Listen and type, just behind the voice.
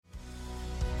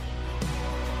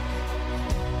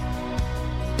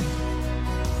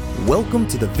Welcome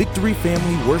to the Victory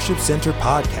Family Worship Center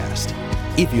podcast.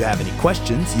 If you have any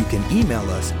questions, you can email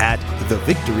us at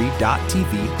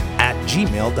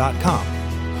thevictory.tv@gmail.com.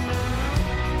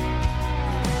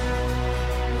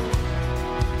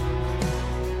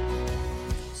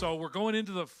 So we're going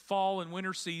into the fall and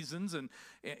winter seasons, and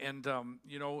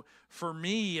you know, for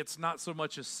me, it's not so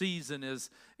much a season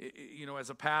as, you know, as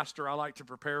a pastor, I like to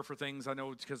prepare for things. I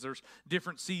know it's because there's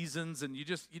different seasons, and you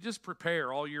just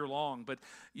prepare all year long. But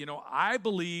you know, I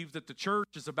believe that the church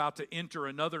is about to enter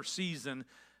another season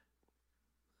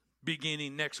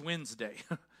beginning next Wednesday.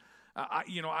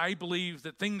 I believe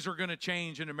that things are going to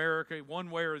change in America one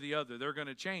way or the other. They're going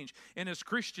to change. And as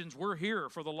Christians, we're here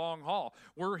for the long haul.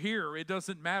 We're here. It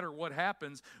doesn't matter what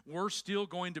happens. We're still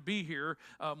going to be here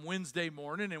Wednesday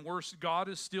morning, and God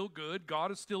is still good.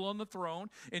 God is still on the throne,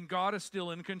 and God is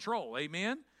still in control.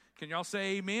 Amen? Can y'all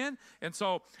say amen? And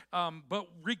so, but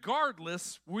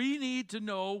regardless, we need to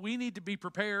know, we need to be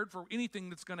prepared for anything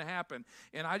that's going to happen.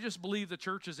 And I just believe the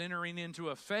church is entering into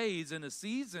a phase and a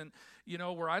season, you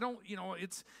know, where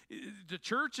the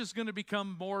church is going to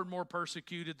become more and more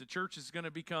persecuted. The church is going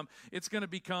to become, the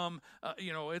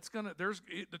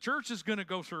church is going to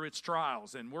go through its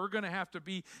trials, and we're going to have to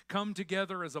come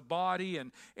together as a body.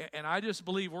 And I just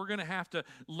believe we're going to have to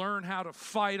learn how to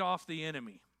fight off the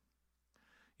enemy.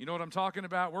 You know what I'm talking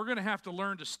about? We're going to have to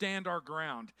learn to stand our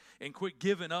ground and quit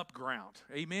giving up ground.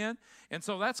 Amen? And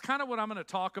so that's kind of what I'm going to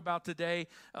talk about today.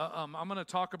 I'm going to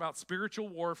talk about spiritual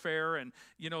warfare, and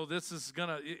you know, this is going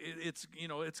to it's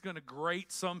going to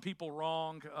grate some people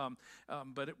wrong,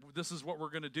 but this is what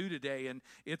we're going to do today, and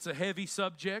it's a heavy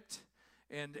subject.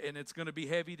 And it's going to be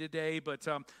heavy today, but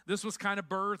this was kind of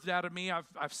birthed out of me.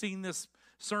 I've seen this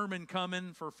sermon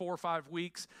coming for 4 or 5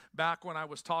 weeks back when I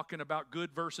was talking about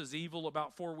good versus evil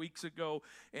about 4 weeks ago,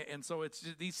 and so it's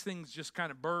just, these things just kind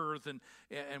of birth, and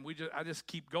I just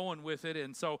keep going with it.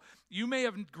 And so you may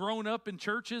have grown up in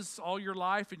churches all your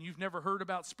life and you've never heard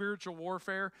about spiritual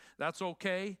warfare. That's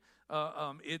okay.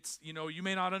 It's, you know, you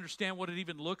may not understand what it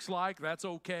even looks like. That's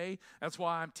okay. That's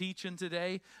why I'm teaching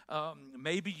today.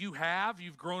 Maybe you've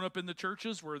grown up in the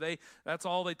churches where that's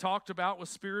all they talked about was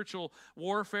spiritual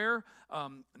warfare.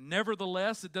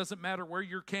 Nevertheless, it doesn't matter where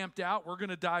you're camped out. We're going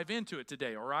to dive into it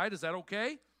today. All right. Is that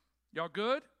okay? Y'all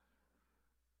good?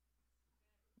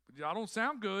 Y'all don't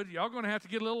sound good. Y'all going to have to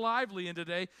get a little lively in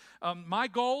today. My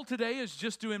goal today is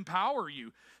just to empower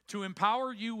you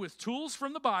with tools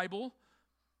from the Bible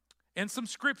and some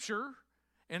scripture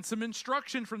and some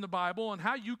instruction from the Bible on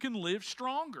how you can live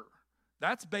stronger.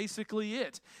 That's basically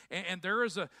it. And there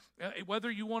is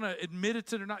whether you want to admit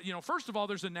it or not, you know, first of all,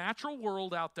 there's a natural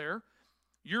world out there.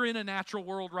 You're in a natural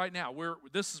world right now. We're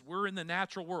in the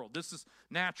natural world. This is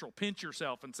natural. Pinch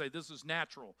yourself and say, this is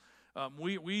natural.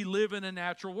 We live in a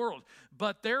natural world.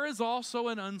 But there is also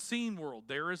an unseen world.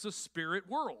 There is a spirit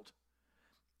world.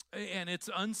 And it's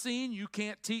unseen. You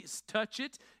can't touch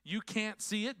it. You can't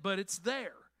see it, but it's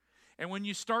there. And when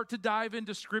you start to dive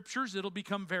into scriptures, it'll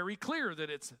become very clear that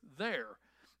it's there,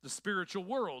 the spiritual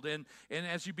world. And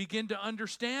as you begin to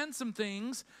understand some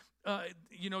things,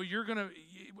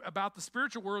 about the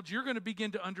spiritual world, you're going to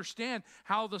begin to understand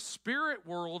how the spirit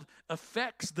world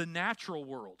affects the natural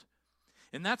world.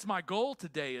 And that's my goal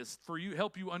today, is for you,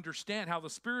 help you understand how the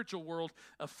spiritual world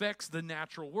affects the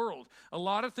natural world. A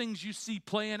lot of things you see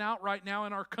playing out right now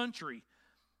in our country.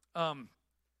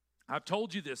 I've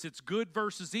told you this, it's good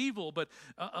versus evil, but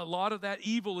a lot of that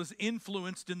evil is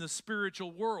influenced in the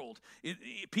spiritual world.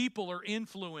 People are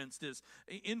influenced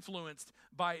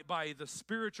by the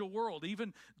spiritual world.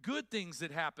 Even good things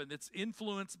that happen, it's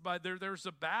influenced by, there's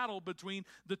a battle between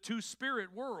the two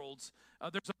spirit worlds.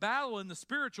 There's a battle in the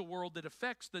spiritual world that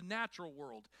affects the natural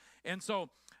world. And so,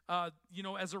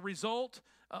 as a result,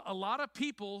 a lot of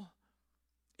people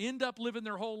end up living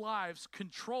their whole lives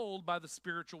controlled by the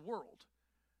spiritual world,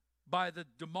 by the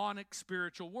demonic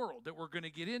spiritual world that we're going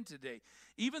to get in today.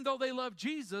 Even though they love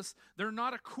Jesus, they're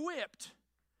not equipped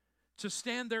to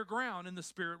stand their ground in the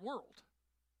spirit world.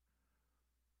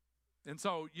 And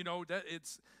so,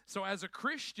 so as a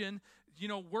Christian,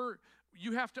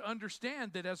 you have to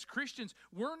understand that as Christians,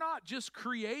 we're not just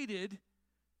created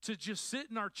to just sit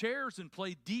in our chairs and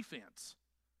play defense.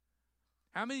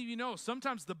 How many of you know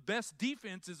sometimes the best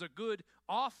defense is a good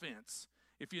offense?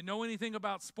 If you know anything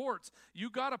about sports,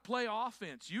 you got to play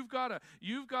offense. We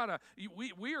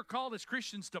are called as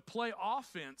Christians to play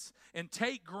offense and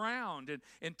take ground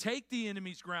and take the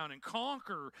enemy's ground and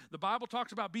conquer. The Bible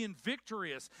talks about being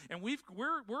victorious, and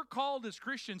we're called as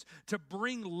Christians to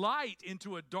bring light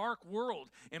into a dark world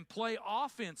and play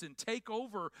offense and take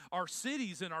over our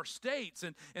cities and our states,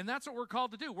 and that's what we're called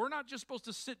to do. We're not just supposed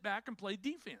to sit back and play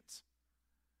defense.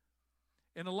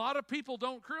 And a lot of people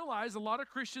don't realize, a lot of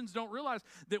Christians don't realize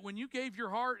that when you gave your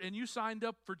heart and you signed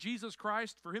up for Jesus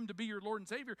Christ, for him to be your Lord and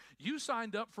Savior, you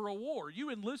signed up for a war. You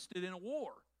enlisted in a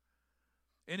war.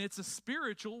 And it's a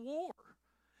spiritual war.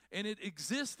 And it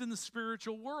exists in the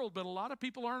spiritual world, but a lot of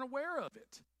people aren't aware of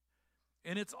it.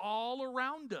 And it's all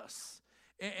around us.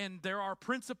 And there are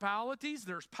principalities,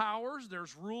 there's powers,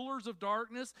 there's rulers of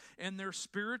darkness, and there's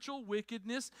spiritual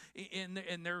wickedness,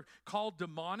 and they're called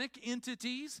demonic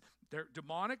entities. They're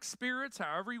demonic spirits,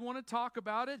 however you want to talk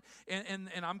about it. And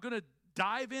I'm going to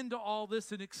dive into all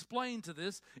this and explain to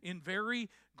this in very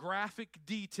graphic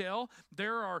detail.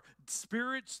 There are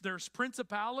spirits, there's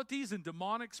principalities and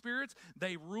demonic spirits.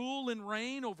 They rule and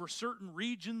reign over certain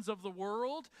regions of the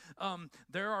world.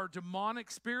 There are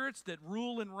demonic spirits that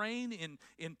rule and reign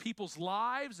in people's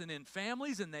lives and in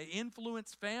families, and they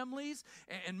influence families.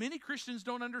 And many Christians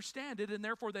don't understand it, and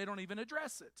therefore they don't even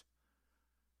address it.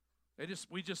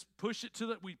 We just push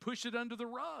it under the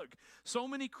rug. So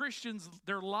many Christians,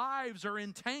 their lives are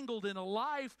entangled in a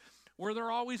life where they're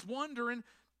always wondering,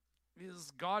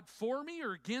 is God for me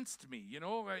or against me? You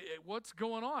know, what's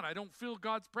going on? I don't feel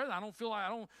God's presence.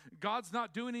 God's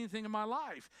not doing anything in my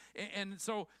life. And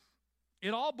so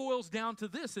it all boils down to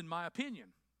this, in my opinion,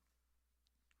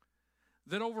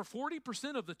 that over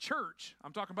 40% of the church,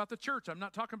 I'm talking about the church, I'm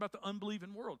not talking about the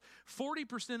unbelieving world,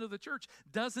 40% of the church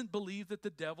doesn't believe that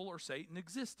the devil or Satan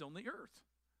exists on the earth.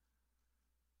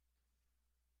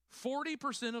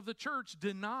 40% of the church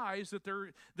denies that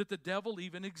the devil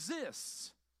even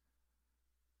exists.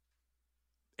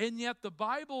 And yet the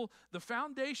Bible, the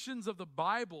foundations of the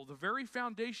Bible, the very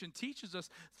foundation teaches us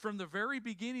from the very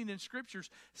beginning in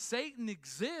Scriptures, Satan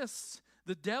exists.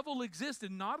 The devil exists,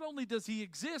 and not only does he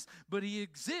exist, but he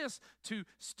exists to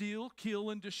steal,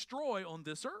 kill, and destroy on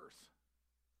this earth.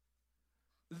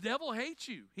 The devil hates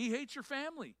you. He hates your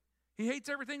family. He hates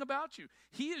everything about you.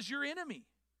 He is your enemy.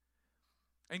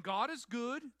 And God is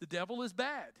good. The devil is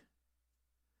bad.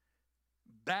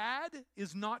 Bad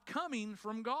is not coming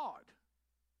from God.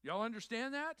 Y'all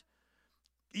understand that?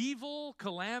 Evil,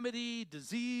 calamity,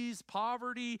 disease,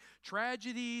 poverty,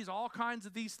 tragedies, all kinds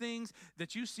of these things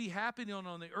that you see happening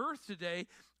on the earth today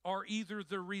are either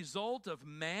the result of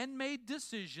man-made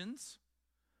decisions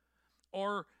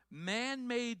or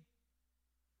man-made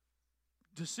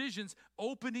decisions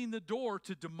opening the door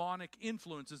to demonic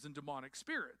influences and demonic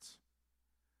spirits.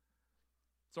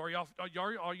 So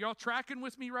are y'all tracking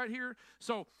with me right here?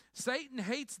 So Satan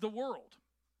hates the world.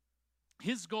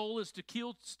 His goal is to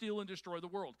kill, steal, and destroy the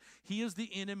world. He is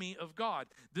the enemy of God.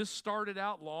 This started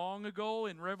out long ago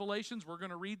in Revelations. We're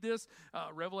going to read this.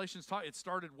 Revelations, it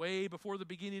started way before the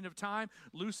beginning of time.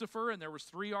 Lucifer, and there was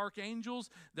 3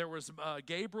 archangels. There was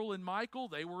Gabriel and Michael.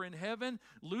 They were in heaven.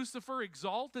 Lucifer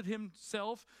exalted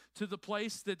himself to the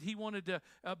place that he wanted to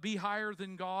be higher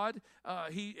than God.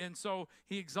 So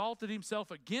he exalted himself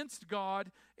against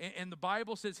God, and the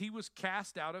Bible says he was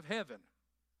cast out of heaven.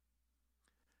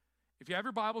 If you have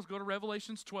your Bibles, go to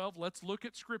Revelations 12. Let's look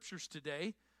at scriptures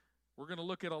today. We're going to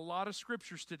look at a lot of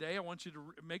scriptures today. I want you to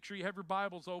make sure you have your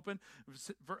Bibles open.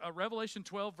 Revelation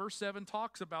 12, verse 7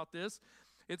 talks about this.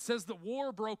 It says the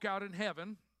war broke out in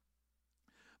heaven.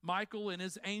 Michael and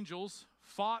his angels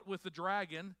fought with the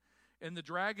dragon, and the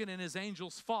dragon and his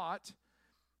angels fought,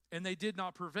 and they did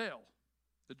not prevail.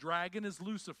 The dragon is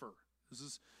Lucifer.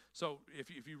 So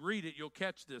if you read it, you'll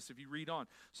catch this if you read on.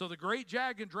 So the great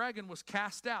dragon was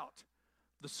cast out.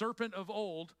 The serpent of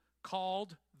old,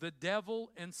 called the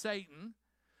devil and Satan,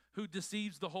 who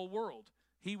deceives the whole world.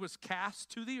 He was cast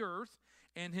to the earth,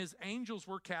 and his angels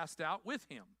were cast out with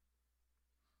him.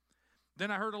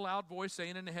 Then I heard a loud voice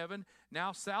saying in heaven,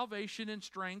 now salvation and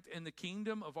strength and the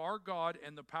kingdom of our God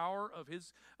and the power of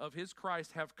his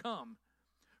Christ have come.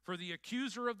 For the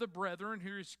accuser of the brethren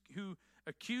who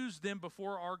accused them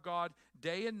before our God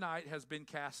day and night has been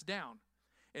cast down.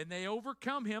 And they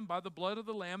overcome him by the blood of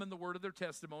the Lamb and the word of their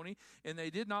testimony, and they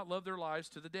did not love their lives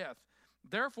to the death.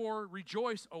 Therefore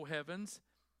rejoice, O heavens,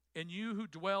 and you who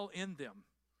dwell in them.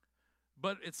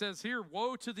 But it says here,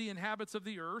 woe to the inhabitants of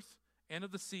the earth and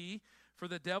of the sea, for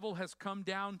the devil has come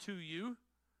down to you,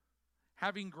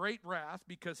 having great wrath,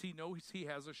 because he knows he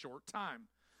has a short time.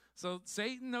 So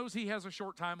Satan knows he has a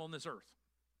short time on this earth.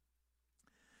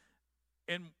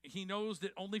 And he knows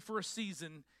that only for a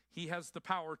season he has the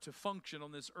power to function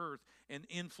on this earth and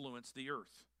influence the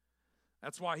earth.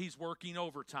 That's why he's working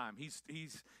overtime.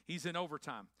 He's in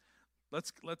overtime.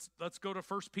 Let's go to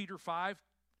 1 Peter 5,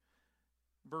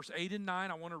 verse 8 and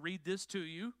 9. I want to read this to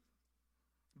you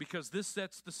because this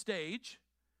sets the stage.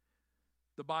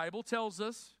 The Bible tells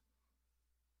us,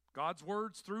 God's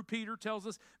words through Peter tells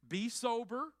us, be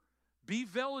sober, be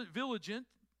vigilant,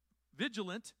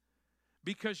 vigilant,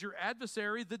 because your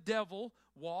adversary, the devil,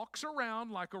 walks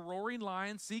around like a roaring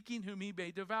lion, seeking whom he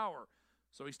may devour.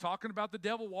 So he's talking about the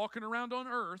devil walking around on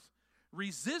earth.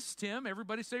 Resist him.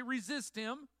 Everybody say resist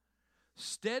him.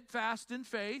 Steadfast in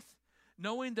faith,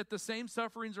 knowing that the same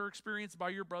sufferings are experienced by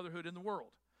your brotherhood in the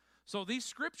world. So these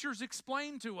scriptures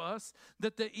explain to us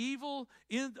that the evil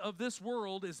of this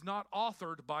world is not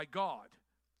authored by God.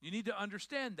 You need to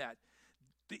understand that.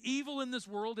 The evil in this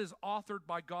world is authored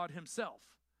by God himself.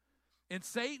 And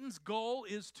Satan's goal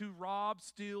is to rob,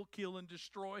 steal, kill, and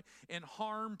destroy, and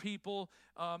harm people,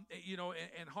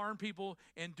 and harm people,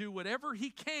 and do whatever he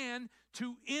can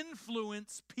to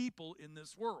influence people in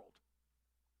this world.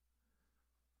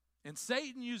 And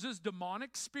Satan uses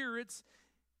demonic spirits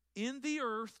in the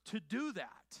earth to do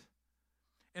that.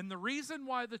 And the reason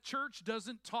why the church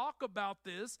doesn't talk about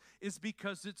this is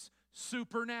because it's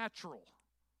supernatural.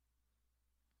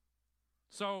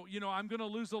 So, I'm going to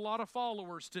lose a lot of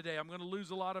followers today. I'm going to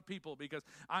lose a lot of people because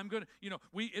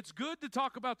it's good to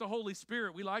talk about the Holy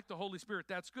Spirit. We like the Holy Spirit.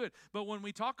 That's good. But when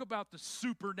we talk about the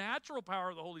supernatural power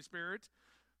of the Holy Spirit,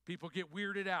 people get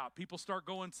weirded out. People start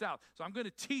going south. So I'm going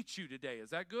to teach you today. Is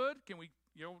that good? Can we,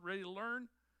 ready to learn?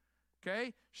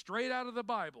 Okay? Straight out of the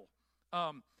Bible.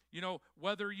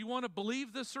 Whether you want to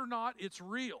believe this or not, it's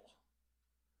real.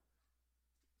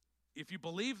 If you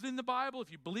believe in the Bible,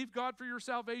 if you believe God for your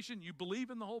salvation, you believe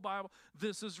in the whole Bible,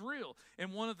 this is real.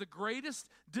 And one of the greatest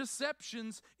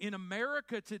deceptions in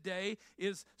America today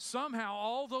is somehow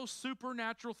all those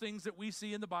supernatural things that we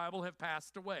see in the Bible have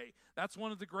passed away. That's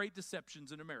one of the great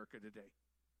deceptions in America today.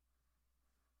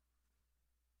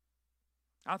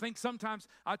 I think sometimes,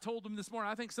 I told them this morning,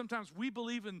 I think sometimes we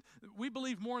believe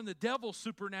more in the devil's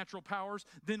supernatural powers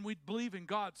than we believe in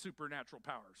God's supernatural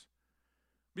powers.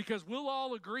 Because we'll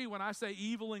all agree when I say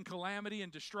evil and calamity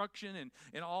and destruction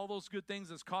and all those good things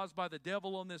that's caused by the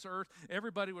devil on this earth,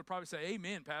 everybody would probably say,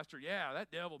 amen, Pastor. Yeah,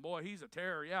 that devil, boy, he's a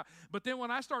terror, yeah. But then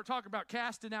when I start talking about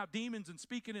casting out demons and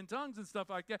speaking in tongues and stuff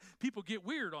like that, people get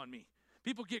weird on me.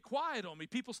 People get quiet on me.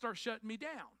 People start shutting me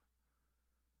down.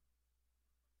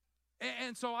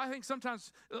 And so I think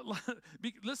sometimes,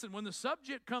 listen, when the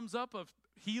subject comes up of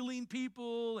healing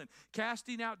people and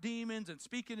casting out demons and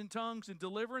speaking in tongues and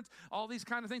deliverance, all these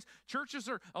kind of things,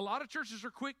 a lot of churches are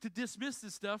quick to dismiss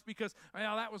this stuff because,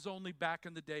 that was only back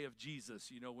in the day of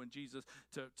Jesus, when Jesus,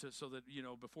 so that,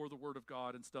 before the Word of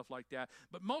God and stuff like that.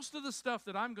 But most of the stuff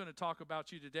that I'm going to talk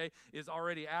about you today is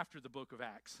already after the book of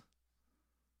Acts.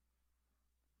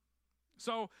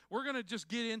 So we're going to just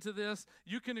get into this.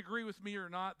 You can agree with me or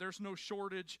not. There's no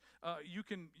shortage. You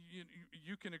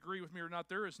can agree with me or not.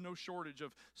 There is no shortage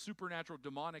of supernatural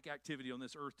demonic activity on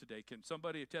this earth today. Can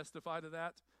somebody testify to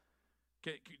that?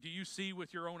 Do you see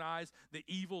with your own eyes the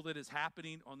evil that is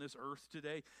happening on this earth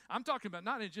today? I'm talking about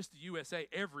not in just the USA,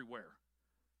 everywhere.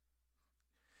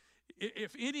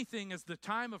 If anything, as the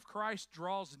time of Christ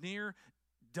draws near,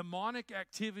 demonic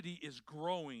activity is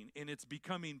growing and it's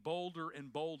becoming bolder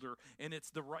and bolder, and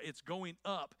it's going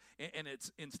up and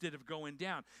it's instead of going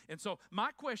down. And so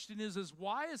my question is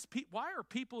why are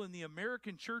people in the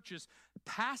American churches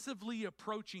passively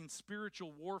approaching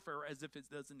spiritual warfare as if it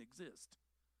doesn't exist?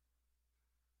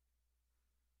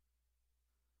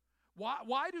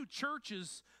 Why do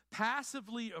churches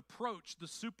passively approach the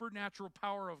supernatural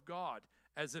power of God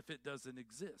as if it doesn't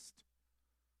exist?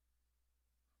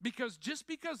 Just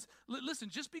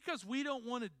because we don't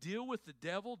want to deal with the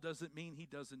devil doesn't mean he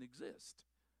doesn't exist.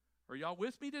 Are y'all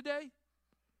with me today?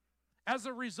 As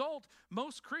a result,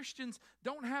 most Christians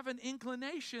don't have an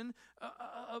inclination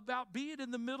about being in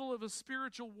the middle of a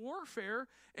spiritual warfare,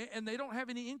 and they don't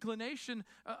have any inclination,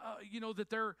 that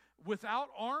they're without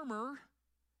armor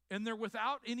and they're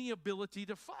without any ability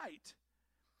to fight.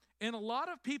 And a lot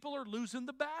of people are losing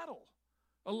the battle.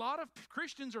 A lot of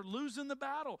Christians are losing the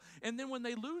battle. And then when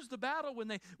they lose the battle,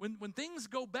 when things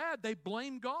go bad, they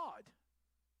blame God.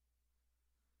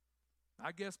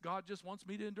 I guess God just wants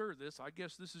me to endure this. I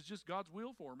guess this is just God's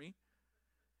will for me.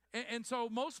 And so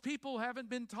most people haven't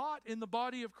been taught in the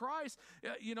body of Christ,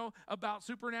 about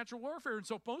supernatural warfare. And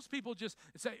so most people just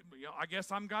say, I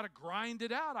guess I'm got to grind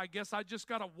it out. I guess I just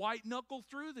got to white knuckle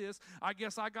through this. I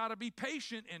guess I got to be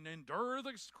patient and endure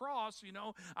this cross.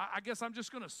 I guess I'm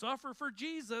just going to suffer for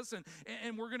Jesus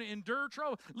and we're going to endure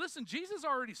trouble. Listen, Jesus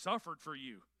already suffered for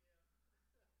you.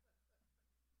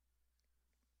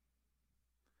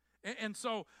 And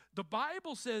so the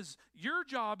Bible says your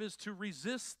job is to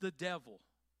resist the devil.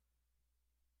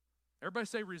 Everybody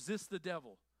say resist the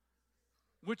devil.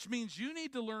 Which means you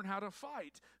need to learn how to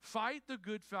fight. Fight the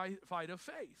good fight of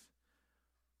faith.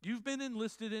 You've been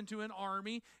enlisted into an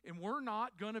army, and we're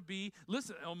not going to be,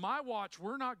 listen, on my watch,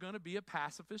 we're not going to be a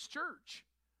pacifist church.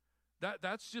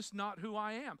 That's just not who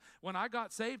I am. When I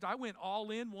got saved, I went all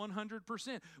in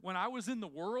 100%. When I was in the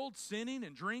world sinning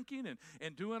and drinking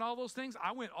and doing all those things,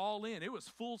 I went all in. It was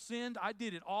full sin. I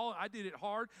did it all. I did it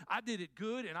hard. I did it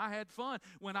good, and I had fun.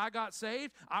 When I got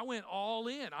saved, I went all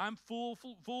in. I'm full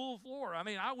floor. I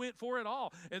mean, I went for it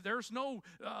all. There's no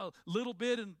little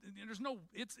bit, and there's no,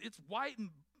 it's white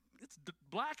and, it's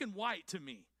black and white to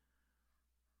me.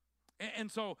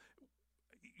 And so,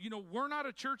 you know, we're not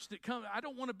a church that comes, I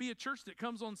don't want to be a church that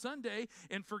comes on Sunday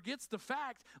and forgets the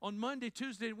fact on Monday,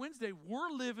 Tuesday, and Wednesday,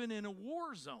 we're living in a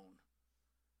war zone.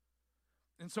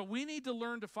 And so we need to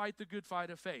learn to fight the good fight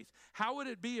of faith. How would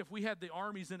it be if we had the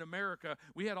armies in America,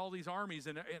 we had all these armies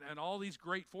and all these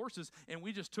great forces, and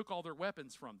we just took all their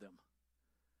weapons from them?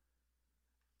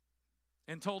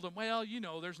 And told them, well, you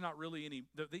know, there's not really any,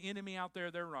 the enemy out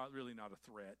there, they're really not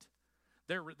a threat.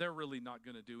 They're really not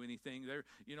going to do anything. They're,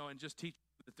 you know, and just teach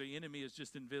that the enemy is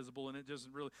just invisible and it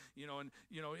doesn't really, you know, and,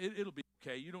 you know, it'll be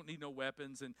okay. You don't need no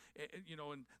weapons. And, you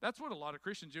know, and that's what a lot of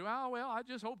Christians do. Oh, well, I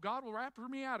just hope God will rapture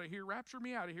me out of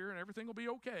here, and everything will be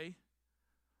okay.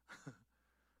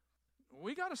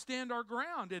 We got to stand our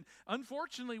ground. And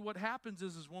unfortunately, what happens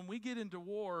is when we get into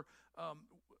war,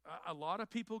 a lot of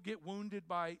people get wounded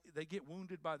by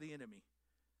the enemy.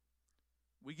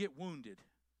 We get wounded.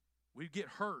 We get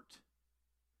hurt.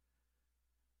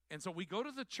 And so we go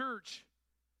to the church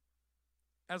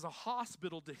as a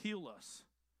hospital to heal us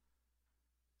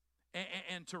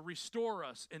and to restore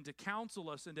us and to counsel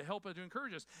us and to help us, to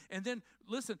encourage us. And then,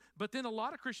 listen, but then a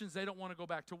lot of Christians, they don't want to go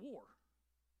back to war.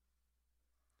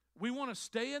 We want to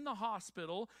stay in the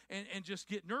hospital and just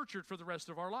get nurtured for the rest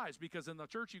of our lives, because in the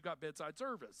church you've got bedside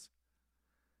service.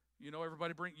 You know,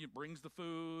 everybody brings the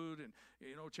food and,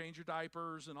 you know, change your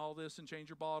diapers and all this and change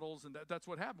your bottles, and that's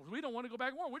what happens. We don't want to go back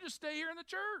and war. We just stay here in the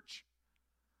church.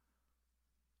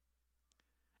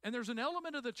 And there's an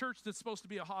element of the church that's supposed to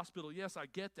be a hospital. Yes, I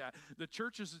get that. The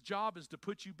church's job is to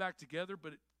put you back together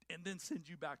and then send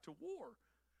you back to war.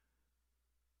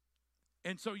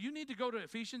 And so you need to go to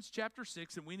Ephesians chapter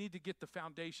 6, and we need to get the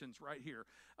foundations right here.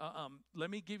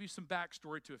 Let me give you some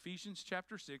backstory to Ephesians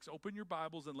chapter 6. Open your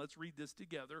Bibles and let's read this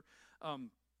together.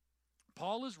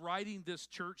 Paul is writing this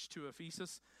church to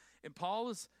Ephesus, and Paul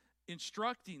is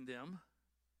instructing them.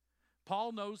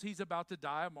 Paul knows he's about to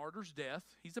die a martyr's death.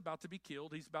 He's about to be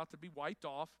killed. He's about to be wiped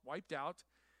out.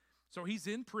 So he's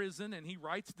in prison, and he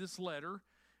writes this letter.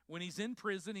 When he's in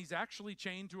prison, he's actually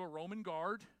chained to a Roman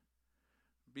guard,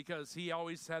 because he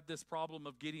always had this problem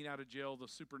of getting out of jail. The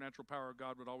supernatural power of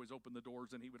God would always open the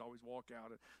doors, and he would always walk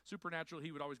out. Supernatural,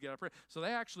 he would always get out of prison. So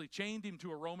they actually chained him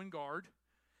to a Roman guard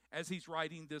as he's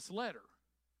writing this letter.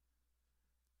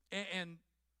 And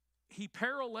he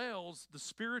parallels the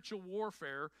spiritual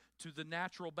warfare to the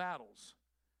natural battles.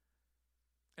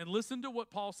 And listen to what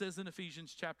Paul says in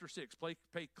Ephesians chapter 6.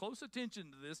 Pay close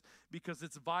attention to this, because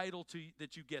it's vital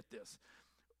that you get this.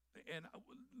 And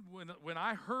when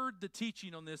I heard the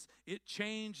teaching on this, it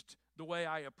changed the way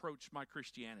I approached my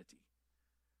Christianity.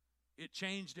 It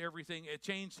changed everything. It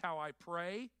changed how I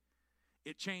pray.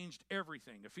 It changed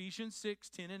everything. Ephesians 6,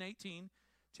 10 and 18,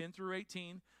 10 through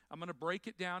 18. I'm going to break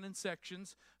it down in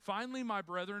sections. Finally, my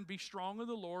brethren, be strong in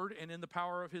the Lord and in the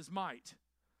power of his might.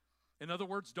 In other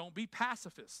words, don't be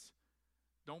pacifists.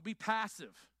 Don't be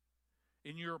passive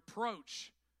in your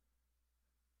approach.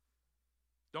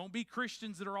 Don't be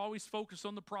Christians that are always focused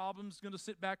on the problems, going to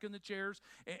sit back in the chairs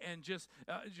and just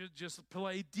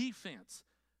play defense.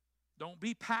 Don't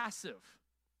be passive.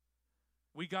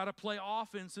 We got to play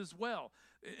offense as well.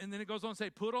 And then it goes on to say,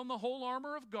 put on the whole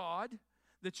armor of God,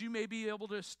 that you may be able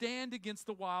to stand against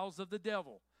the wiles of the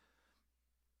devil.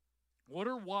 What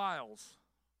are wiles?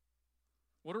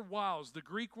 What are wiles? The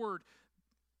Greek word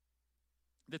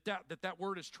that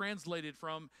word is translated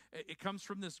from, it comes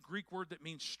from this Greek word that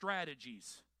means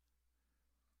strategies.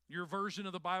 Your version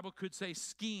of the Bible could say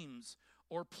schemes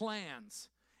or plans.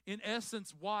 In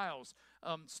essence, wiles.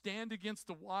 Stand against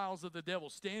the wiles of the devil.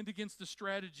 Stand against the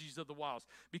strategies of the wiles.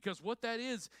 Because what that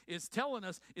is telling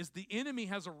us is the enemy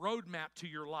has a roadmap to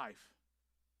your life.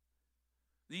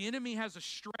 The enemy has a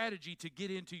strategy to get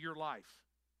into your life.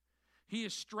 He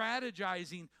is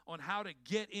strategizing on how to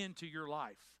get into your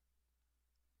life.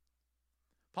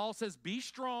 Paul says, be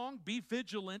strong, be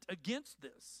vigilant against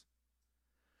this.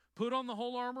 Put on the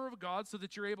whole armor of God so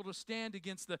that you're able to stand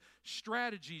against the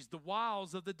strategies, the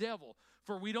wiles of the devil.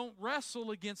 For we don't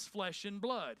wrestle against flesh and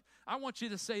blood. I want you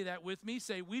to say that with me.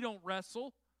 Say, we don't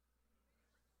wrestle.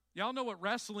 Y'all know what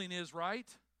wrestling is, right?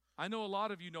 I know a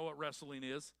lot of you know what wrestling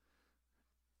is.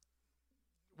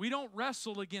 We don't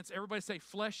wrestle against, everybody say,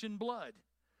 flesh and blood.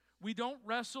 We don't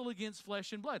wrestle against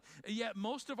flesh and blood. Yet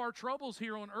most of our troubles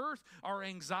here on earth, our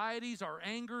anxieties, our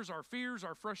angers, our fears,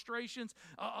 our frustrations,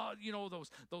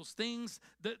 those things,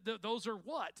 those are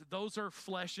what? Those are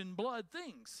flesh and blood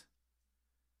things.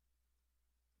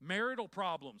 Marital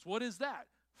problems, what is that?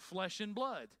 Flesh and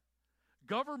blood.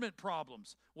 Government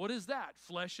problems, what is that?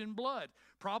 Flesh and blood.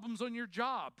 Problems on your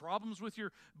job, problems with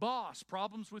your boss,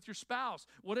 problems with your spouse,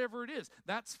 whatever it is,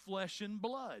 that's flesh and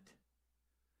blood.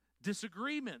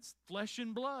 Disagreements, flesh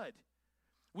and blood.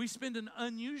 We spend an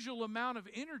unusual amount of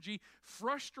energy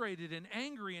frustrated and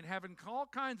angry and having all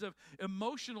kinds of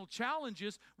emotional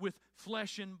challenges with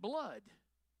flesh and blood,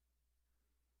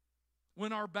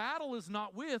 when our battle is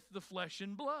not with the flesh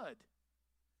and blood.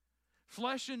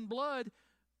 Flesh and blood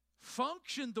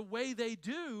function the way they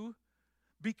do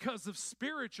because of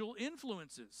spiritual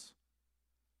influences.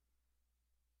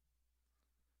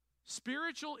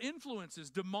 Spiritual influences,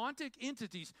 demonic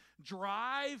entities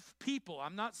drive people.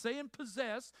 I'm not saying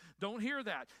possess. Don't hear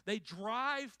that. They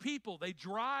drive people. They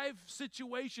drive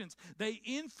situations. They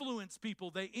influence people.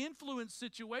 They influence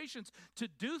situations to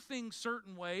do things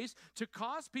certain ways, to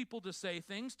cause people to say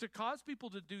things, to cause people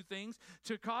to do things,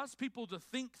 to cause people to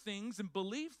think things and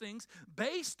believe things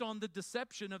based on the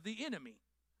deception of the enemy.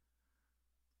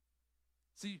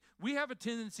 See, we have a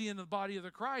tendency in the body of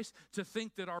the Christ to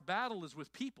think that our battle is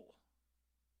with people.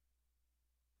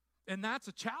 And that's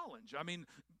a challenge. I mean,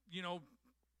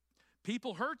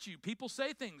 people hurt you. People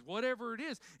say things, whatever it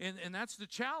is. And that's the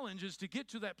challenge, is to get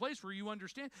to that place where you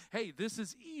understand, hey, this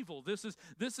is evil. This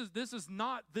is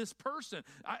not this person.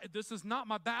 This is not,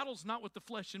 my battle's not with the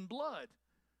flesh and blood.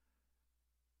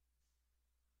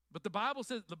 But the Bible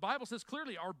says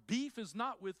clearly, our beef is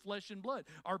not with flesh and blood.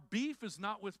 Our beef is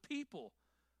not with people.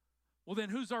 Well, then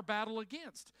who's our battle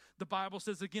against? The Bible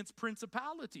says against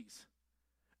principalities,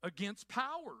 against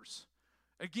powers,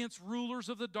 against rulers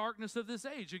of the darkness of this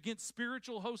age, against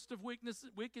spiritual hosts of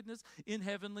wickedness in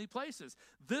heavenly places.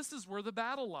 This is where the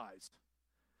battle lies.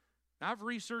 Now, I've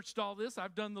researched all this.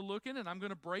 I've done the looking, and I'm going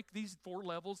to break these 4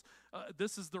 levels.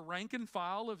 This is the rank and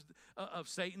file of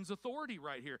Satan's authority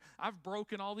right here. I've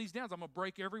broken all these down. I'm going to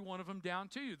break every one of them down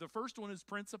to you. The first one is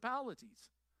principalities.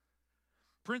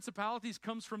 Principalities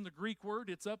comes from the Greek word.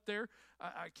 It's up there.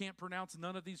 I can't pronounce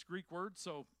none of these Greek words,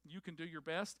 so you can do your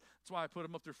best. That's why I put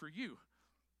them up there for you.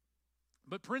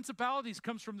 But principalities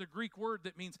comes from the Greek word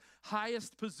that means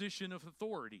highest position of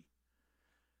authority.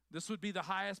 This would be the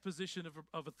highest position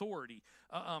of authority.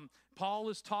 Paul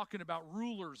is talking about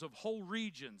rulers of whole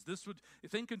regions. This would,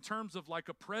 think in terms of like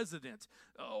a president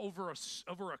over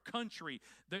a country.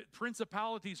 The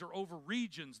principalities are over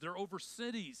regions. They're over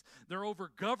cities. They're over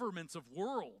governments of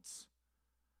worlds.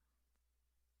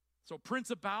 So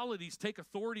principalities take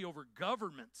authority over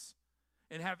governments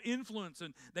and have influence,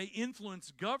 and they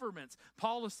influence governments.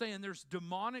 Paul is saying there's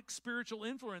demonic spiritual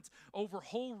influence over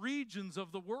whole regions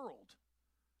of the world.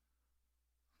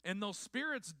 And those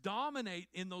spirits dominate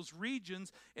in those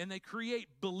regions, and they create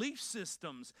belief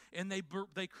systems, and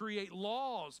they create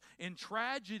laws and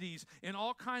tragedies and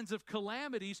all kinds of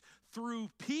calamities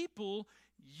through people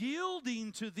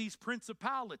yielding to these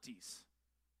principalities.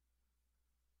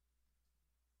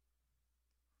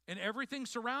 And everything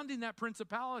surrounding that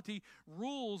principality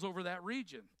rules over that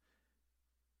region.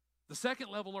 The second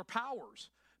level are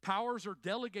powers. Powers are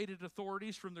delegated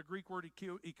authorities from the Greek word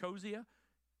eikosia.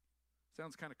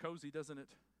 Sounds kind of cozy, doesn't it?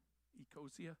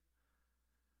 Eikosia.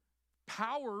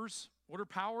 Powers, what are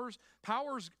powers?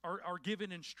 Powers are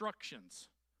given instructions.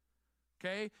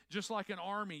 Okay? Just like an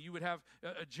army, you would have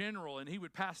a general, and he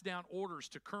would pass down orders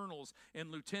to colonels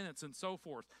and lieutenants and so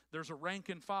forth. There's a rank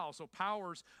and file. So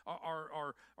powers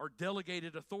are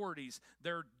delegated authorities.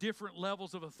 There are different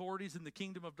levels of authorities in the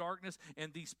kingdom of darkness,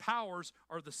 and these powers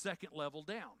are the second level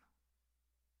down.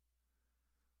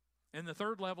 And the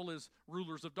third level is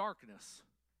rulers of darkness.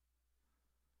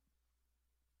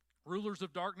 Rulers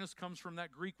of darkness comes from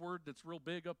that Greek word that's real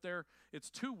big up there. It's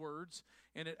 2 words,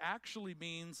 and it actually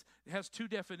means, it has 2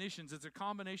 definitions. It's a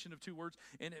combination of 2 words,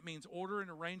 and it means order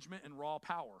and arrangement and raw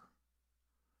power.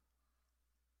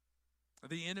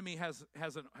 The enemy has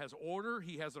order,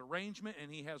 he has arrangement,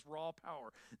 and he has raw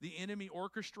power. The enemy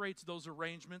orchestrates those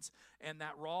arrangements, and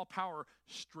that raw power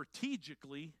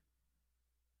strategically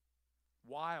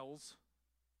wiles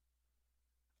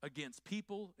against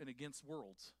people and against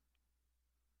worlds.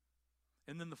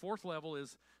 And then the fourth level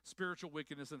is spiritual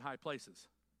wickedness in high places.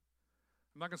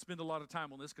 I'm not going to spend a lot of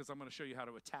time on this because I'm going to show you how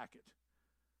to attack it.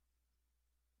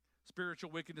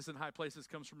 Spiritual wickedness in high places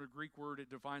comes from a Greek word.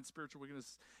 It defines spiritual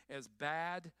wickedness as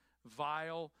bad,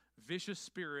 vile, vicious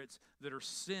spirits that are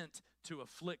sent to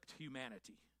afflict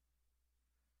humanity.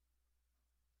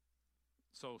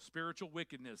 So spiritual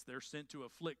wickedness, they're sent to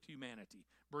afflict humanity,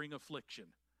 bring affliction.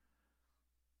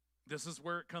 This is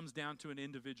where it comes down to an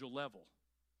individual level,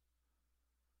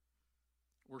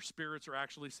 where spirits are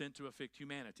actually sent to afflict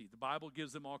humanity. The Bible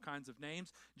gives them all kinds of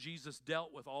names. Jesus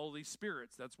dealt with all these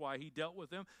spirits. That's why he dealt with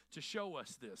them, to show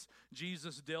us this.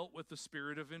 Jesus dealt with the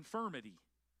spirit of infirmity.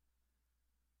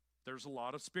 There's a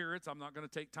lot of spirits. I'm not going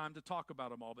to take time to talk about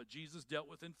them all, but Jesus dealt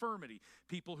with infirmity.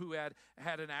 People who had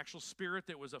an actual spirit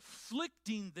that was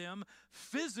afflicting them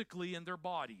physically in their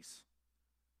bodies.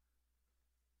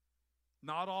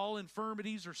 Not all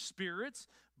infirmities are spirits,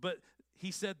 but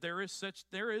he said there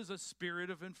is a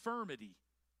spirit of infirmity.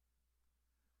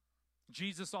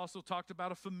 Jesus also talked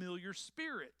about a familiar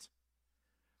spirit.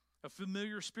 A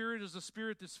familiar spirit is a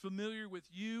spirit that's familiar with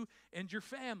you and your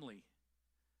family.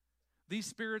 These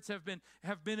spirits have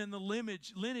been in the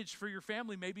lineage for your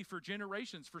family, maybe for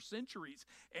generations, for centuries,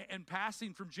 and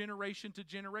passing from generation to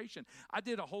generation. I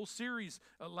did a whole series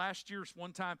last year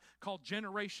one time called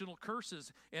Generational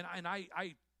Curses, and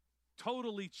I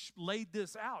totally laid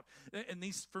this out. And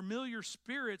these familiar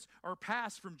spirits are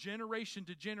passed from generation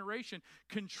to generation,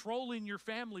 controlling your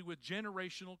family with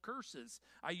generational curses.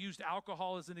 I used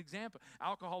alcohol as an example,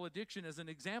 alcohol addiction as an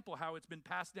example, how it's been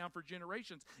passed down for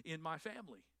generations in my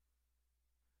family.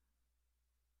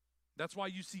 That's why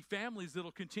you see families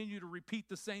that'll continue to repeat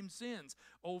the same sins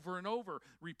over and over,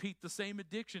 repeat the same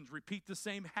addictions, repeat the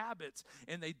same habits,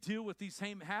 and they deal with these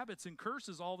same habits and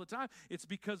curses all the time. It's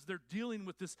because they're dealing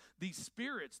with these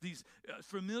spirits, these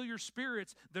familiar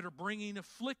spirits that are bringing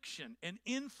affliction and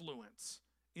influence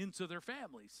into their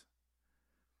families.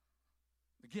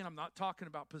 Again, I'm not talking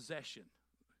about possession.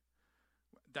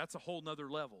 That's a whole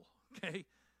nother level, okay?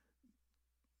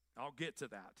 I'll get to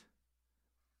that.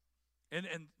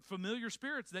 And familiar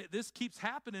spirits, this keeps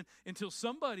happening until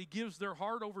somebody gives their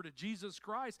heart over to Jesus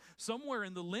Christ. Somewhere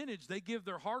in the lineage, they give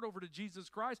their heart over to Jesus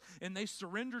Christ, and they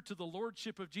surrender to the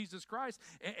lordship of Jesus Christ.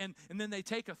 And then they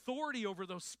take authority over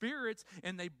those spirits,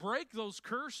 and they break those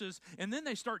curses, and then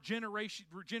they start generational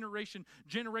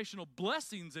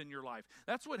blessings in your life.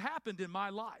 That's what happened in my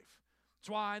life. That's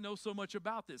why I know so much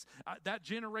about this. That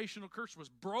generational curse was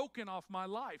broken off my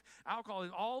life. Alcohol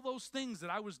and all those things that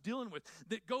I was dealing with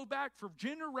that go back for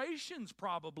generations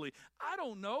probably. I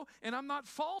don't know, and I'm not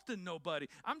faulting nobody.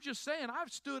 I'm just saying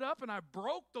I've stood up and I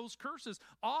broke those curses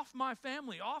off my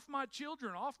family, off my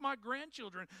children, off my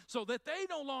grandchildren, so that they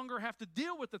no longer have to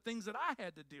deal with the things that I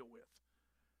had to deal with.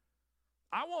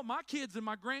 I want my kids and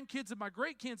my grandkids and my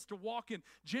great-kids to walk in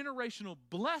generational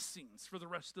blessings for the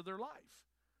rest of their life.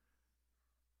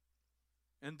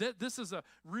 And this is a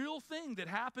real thing that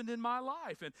happened in my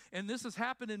life. And this has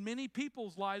happened in many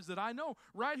people's lives that I know.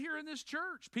 Right here in this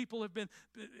church, people have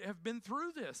been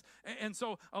through this. And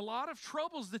so a lot of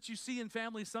troubles that you see in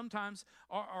families sometimes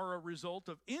are a result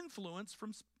of influence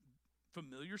from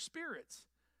familiar spirits.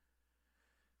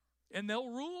 And they'll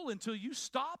rule until you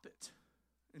stop it.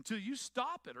 Until you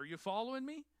stop it. Are you following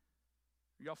me?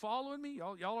 Are y'all following me?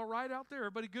 Y'all all right out there?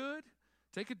 Everybody good?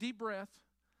 Take a deep breath.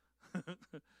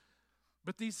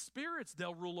 But these spirits,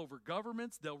 they'll rule over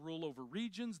governments, they'll rule over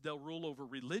regions, they'll rule over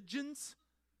religions,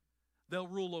 they'll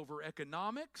rule over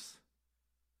economics.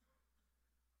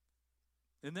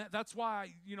 And that's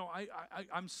why,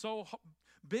 I'm so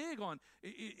big on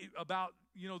about,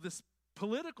 this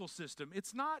political system.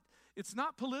 It's not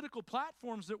political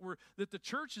platforms that the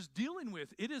church is dealing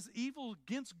with. It is evil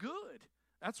against good.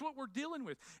 That's what we're dealing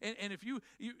with. And if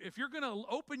you're going to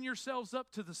open yourselves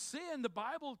up to the sin, the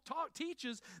Bible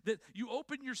teaches that you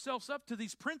open yourselves up to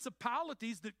these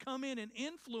principalities that come in and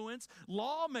influence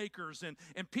lawmakers and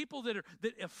people that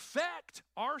affect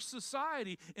our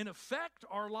society and affect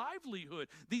our livelihood.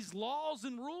 These laws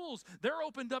and rules, they're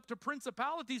opened up to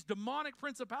principalities, demonic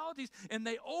principalities, and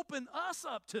they open us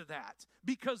up to that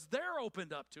because they're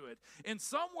opened up to it. And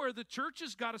somewhere the church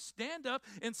has got to stand up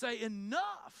and say,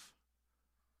 enough.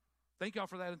 Thank y'all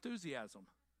for that enthusiasm.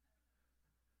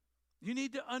 You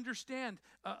need to understand.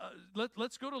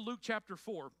 Let's go to Luke chapter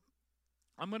 4.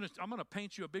 I'm gonna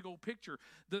paint you a big old picture.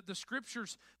 The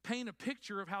scriptures paint a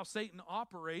picture of how Satan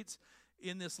operates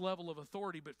in this level of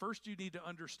authority. But first, you need to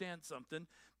understand something.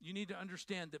 You need to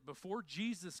understand that before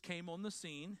Jesus came on the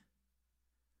scene,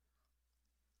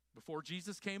 before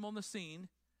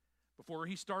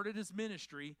he started his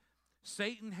ministry,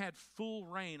 Satan had full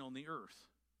reign on the earth.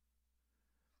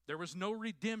 There was no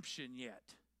redemption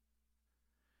yet.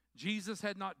 Jesus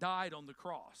had not died on the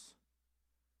cross.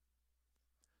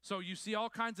 So you see all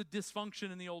kinds of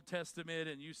dysfunction in the Old Testament,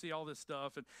 and you see all this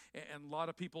stuff, and a lot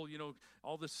of people,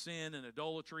 all this sin and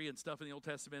idolatry and stuff in the Old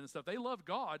Testament and stuff. They loved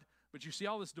God. But you see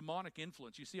all this demonic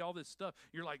influence. You see all this stuff.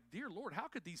 You're like, dear Lord, how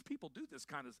could these people do this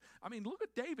kind of? I mean, look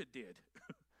what David did.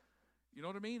 You know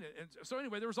what I mean? And so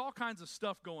anyway, there was all kinds of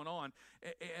stuff going on.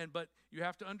 But you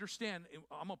have to understand,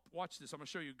 I'm going to watch this. I'm going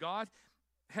to show you. God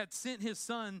had sent his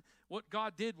son. What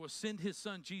God did was send his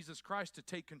son, Jesus Christ, to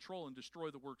take control and destroy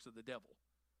the works of the devil.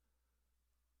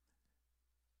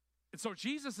 And so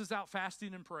Jesus is out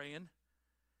fasting and praying.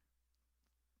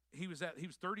 He was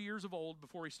 30 years of old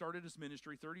before he started his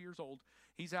ministry, 30 years old.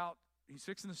 He's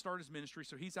fixing to start his ministry,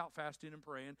 so he's out fasting and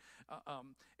praying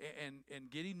and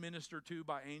getting ministered to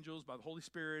by angels, by the Holy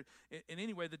Spirit. And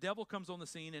anyway, the devil comes on the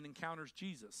scene and encounters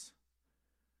Jesus.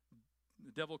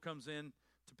 The devil comes in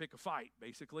to pick a fight,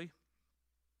 basically.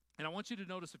 And I want you to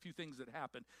notice a few things that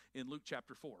happen in Luke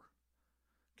chapter 4.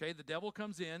 Okay, the devil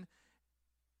comes in.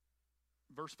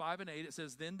 Verse 5 and 8, it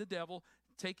says, then the devil,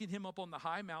 taking him up on the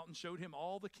high mountain, showed him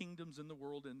all the kingdoms in the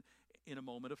world in a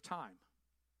moment of time.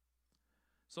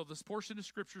 So this portion of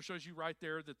Scripture shows you right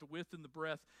there that the width and the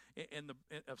breadth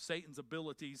of Satan's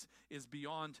abilities is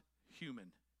beyond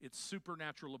human. It's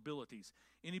supernatural abilities.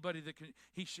 Anybody that can,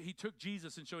 he took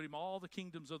Jesus and showed him all the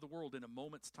kingdoms of the world in a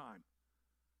moment's time.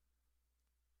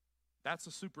 That's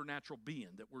a supernatural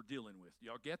being that we're dealing with.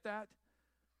 Y'all get that?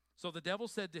 So the devil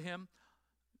said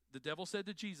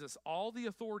to Jesus, all the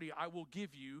authority I will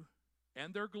give you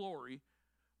and their glory,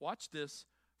 watch this,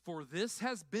 for this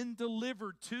has been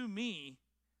delivered to me,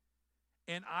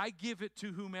 and I give it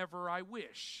to whomever I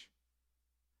wish.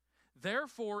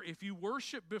 Therefore, if you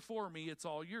worship before me, it's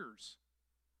all yours.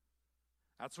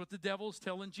 That's what the devil's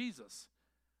telling Jesus.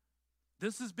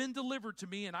 This has been delivered to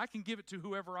me, and I can give it to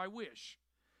whoever I wish.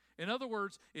 In other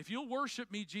words, if you'll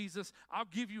worship me, Jesus, I'll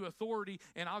give you authority,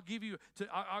 and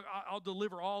I'll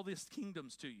deliver all these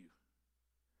kingdoms to you.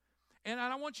 And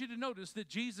I want you to notice that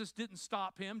Jesus didn't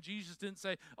stop him. Jesus didn't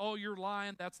say, oh, you're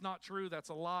lying. That's not true. That's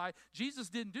a lie. Jesus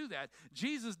didn't do that.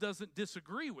 Jesus doesn't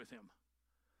disagree with him,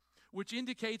 which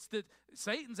indicates that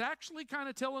Satan's actually kind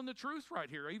of telling the truth right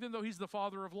here, even though he's the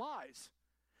father of lies.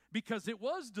 Because it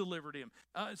was delivered to him.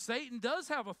 Satan does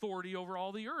have authority over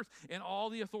all the earth and all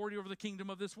the authority over the kingdom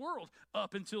of this world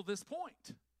up until this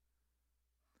point.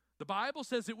 The Bible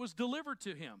says it was delivered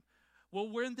to him. Well,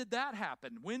 when did that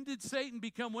happen? When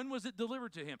was it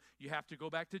delivered to him? You have to go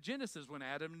back to Genesis when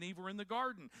Adam and Eve were in the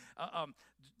garden.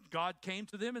 God came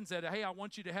to them and said, hey, I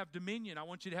want you to have dominion. I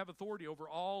want you to have authority over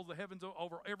all the heavens,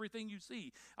 over everything you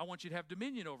see. I want you to have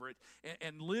dominion over it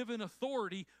and live in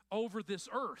authority over this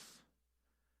earth.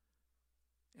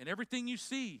 And everything you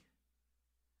see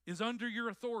is under your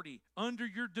authority, under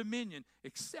your dominion,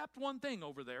 except one thing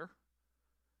over there,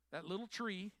 that little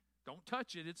tree. Don't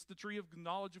touch it. It's the tree of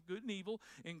knowledge of good and evil.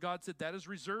 And God said, that is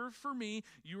reserved for me.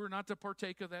 You are not to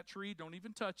partake of that tree. Don't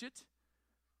even touch it.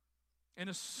 And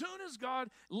as soon as God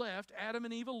left Adam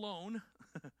and Eve alone,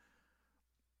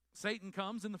 Satan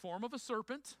comes in the form of a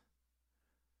serpent.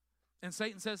 And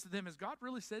Satan says to them, has God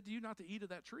really said to you not to eat of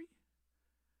that tree?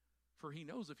 For he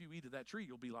knows if you eat of that tree,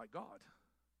 you'll be like God.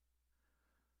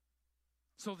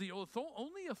 So the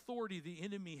only authority the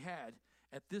enemy had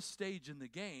at this stage in the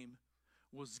game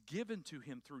was given to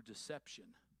him through deception.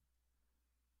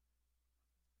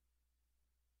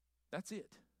 That's it.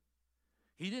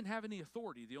 He didn't have any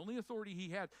authority. The only authority he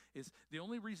had is, the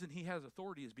only reason he has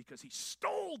authority is because he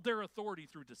stole their authority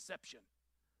through deception.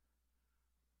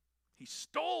 He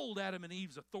stole Adam and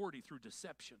Eve's authority through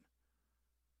deception.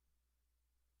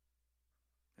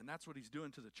 And that's what he's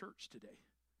doing to the church today.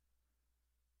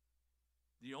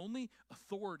 The only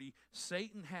authority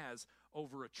Satan has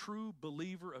over a true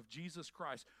believer of Jesus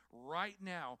Christ right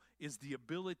now is the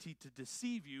ability to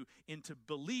deceive you into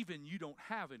believing you don't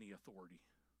have any authority.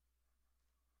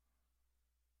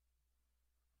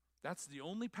 That's the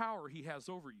only power he has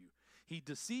over you. He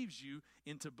deceives you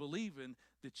into believing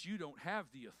that you don't have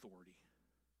the authority.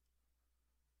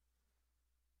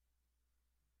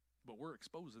 But we're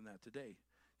exposing that today.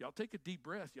 Y'all take a deep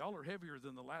breath. Y'all are heavier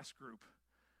than the last group.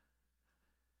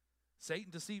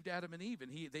 Satan deceived Adam and Eve,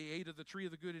 and they ate of the tree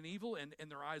of the good and evil, and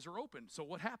their eyes are open. So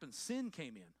what happened? Sin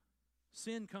came in.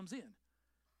 Sin comes in.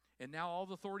 And now all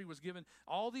the authority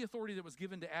that was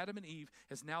given to Adam and Eve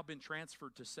has now been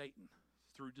transferred to Satan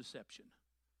through deception.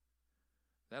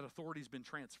 That authority's been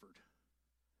transferred.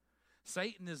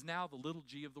 Satan is now the little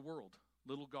g of the world,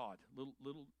 little God,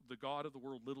 the God of the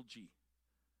world, little g.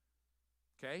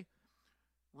 Okay?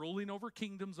 Ruling over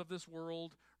kingdoms of this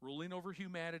world, ruling over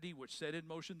humanity, which set in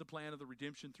motion the plan of the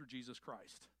redemption through Jesus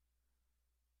Christ.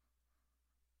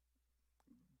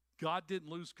 God didn't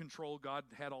lose control. God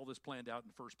had all this planned out in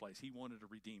the first place. He wanted to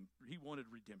redeem. He wanted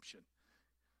redemption.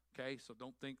 Okay, so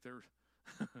don't think there's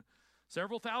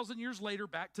several thousand years later,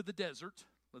 back to the desert.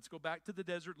 Let's go back to the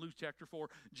desert, Luke chapter 4.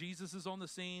 Jesus is on the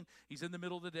scene. He's in the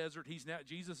middle of the desert.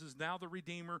 Jesus is now the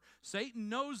Redeemer. Satan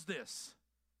knows this.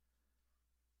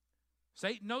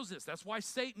 Satan knows this. That's why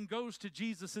Satan goes to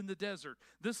Jesus in the desert.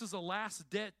 This is a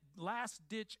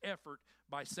last-ditch effort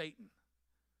by Satan.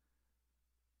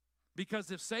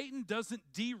 Because if Satan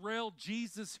doesn't derail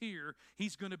Jesus here,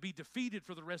 he's going to be defeated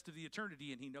for the rest of the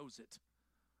eternity, and he knows it.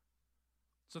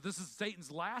 So this is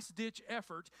Satan's last-ditch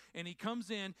effort, and he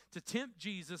comes in to tempt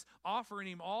Jesus, offering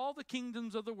him all the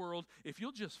kingdoms of the world if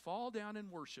you'll just fall down and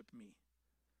worship me.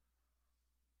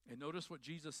 And notice what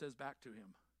Jesus says back to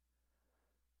him.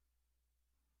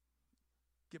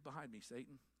 Get behind me,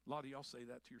 Satan. A lot of y'all say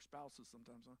that to your spouses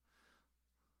sometimes, huh?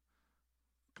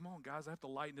 Come on, guys, I have to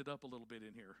lighten it up a little bit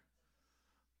in here.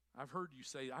 I've heard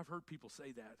people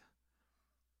say that.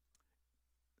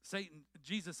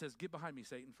 Jesus says, get behind me,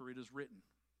 Satan, for it is written.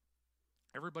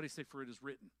 Everybody say, for it is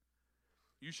written.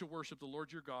 You shall worship the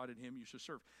Lord your God, and him you shall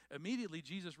serve. Immediately,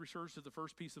 Jesus refers to the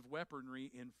first piece of weaponry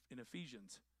in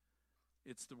Ephesians.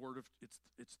 It's the word of it's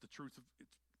the truth of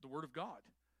it's the word of God.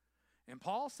 And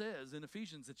Paul says in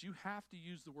Ephesians that you have to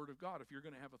use the word of God if you're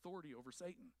going to have authority over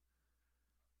Satan.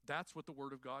 That's what the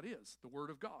word of God is. The word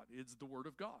of God. It's the word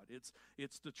of God. It's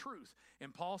the truth.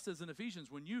 And Paul says in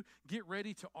Ephesians, when you get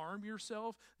ready to arm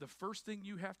yourself, the first thing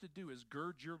you have to do is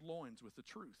gird your loins with the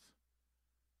truth.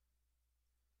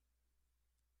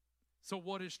 So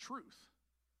what is truth?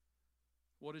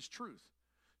 What is truth?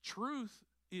 Truth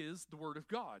is the word of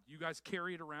God. You guys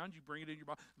carry it around. You bring it in your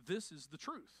body. This is the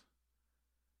truth.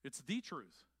 It's the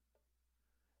truth.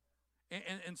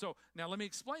 And so now let me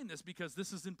explain this because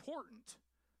this is important.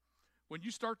 When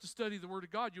you start to study the Word of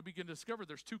God, you'll begin to discover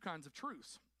there's two kinds of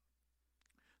truths.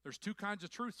 There's two kinds of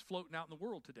truths floating out in the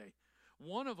world today.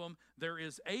 One of them, there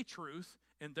is a truth,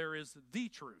 and there is the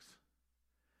truth.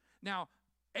 Now,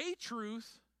 a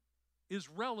truth is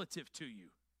relative to you.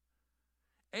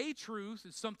 A truth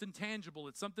is something tangible.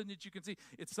 It's something that you can see.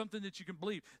 It's something that you can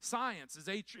believe. Science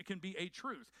it can be a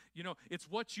truth. You know, it's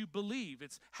what you believe.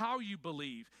 It's how you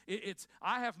believe. It's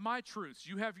I have my truths.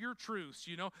 You have your truths.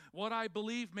 You know, what I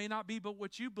believe may not be but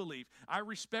what you believe. I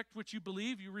respect what you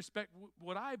believe. You respect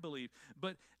what I believe.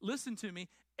 But listen to me.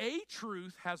 A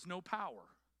truth has no power.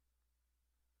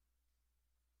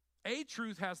 A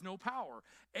truth has no power.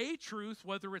 A truth,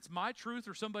 whether it's my truth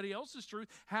or somebody else's truth,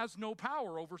 has no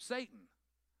power over Satan.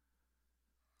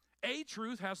 A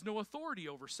truth has no authority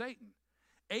over Satan.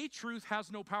 A truth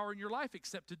has no power in your life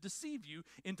except to deceive you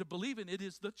into believing it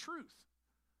is the truth.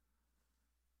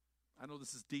 I know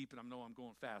this is deep and I know I'm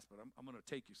going fast, but I'm going to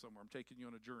take you somewhere. I'm taking you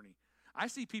on a journey. I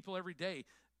see people every day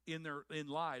in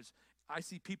lives. I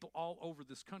see people all over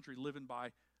this country living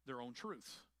by their own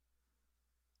truths.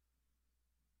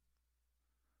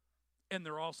 And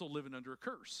they're also living under a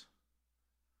curse.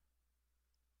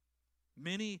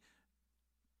 Many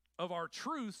of our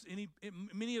truths,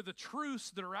 many of the truths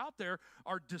that are out there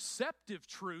are deceptive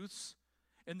truths,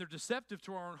 and they're deceptive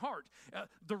to our own heart.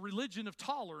 The religion of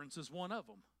tolerance is one of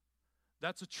them.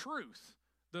 That's a truth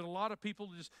that a lot of people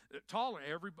just tolerate.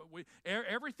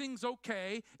 Everything's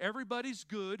okay. Everybody's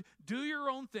good. Do your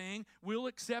own thing. We'll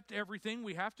accept everything.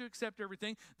 We have to accept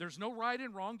everything. There's no right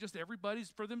and wrong. Just everybody's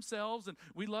for themselves, and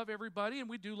we love everybody, and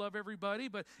we do love everybody.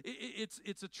 But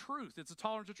it's a truth. It's a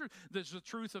tolerance of truth. There's a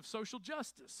truth of social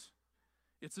justice.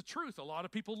 It's a truth. A lot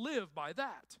of people live by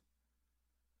that.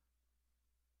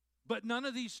 But none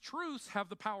of these truths have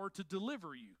the power to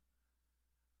deliver you.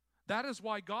 That is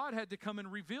why God had to come and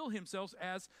reveal himself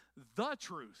as the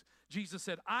truth. Jesus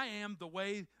said, I am the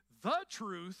way, the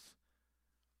truth,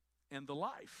 and the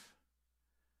life.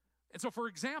 And so, for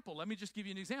example, let me just give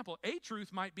you an example. A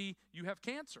truth might be you have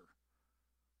cancer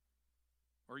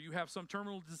or you have some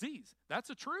terminal disease. That's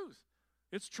a truth.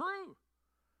 It's true.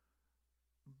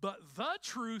 But the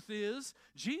truth is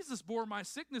Jesus bore my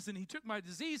sickness and he took my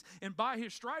disease, and by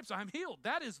his stripes I'm healed.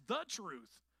 That is the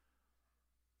truth.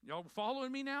 Y'all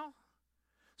following me now?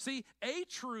 See, a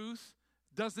truth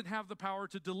doesn't have the power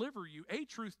to deliver you. A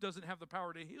truth doesn't have the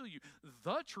power to heal you.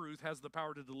 The truth has the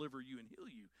power to deliver you and heal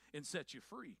you and set you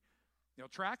free. Y'all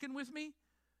tracking with me?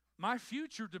 My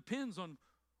future depends on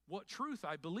what truth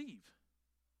I believe.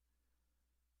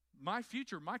 My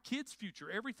future, my kids' future,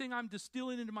 everything I'm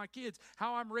distilling into my kids,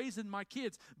 how I'm raising my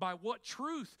kids, by what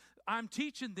truth I'm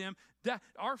teaching them, that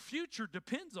our future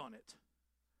depends on it.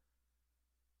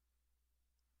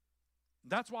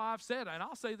 That's why I've said, and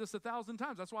I'll say this 1,000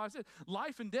 times, that's why I said,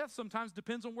 life and death sometimes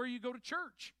depends on where you go to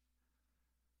church.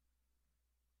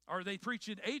 Are they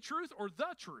preaching a truth or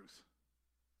the truth?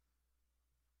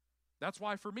 That's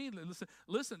why for me,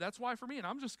 listen, that's why for me, and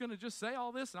I'm just going to just say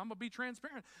all this, and I'm going to be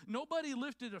transparent. Nobody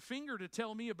lifted a finger to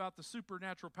tell me about the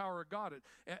supernatural power of God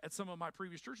at some of my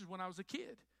previous churches when I was a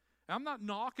kid. I'm not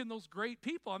knocking those great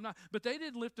people. But they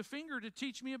didn't lift a finger to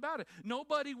teach me about it.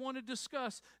 Nobody wanted to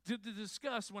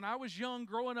discuss when I was young,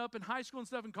 growing up in high school and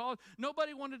stuff in college.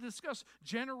 Nobody wanted to discuss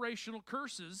generational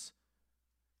curses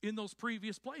in those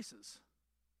previous places.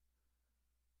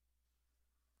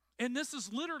 And this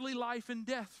is literally life and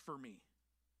death for me.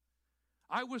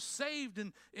 I was saved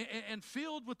and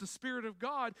filled with the Spirit of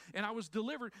God, and I was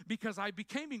delivered because I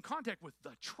became in contact with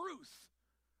the truth.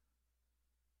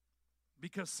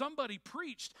 Because somebody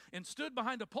preached and stood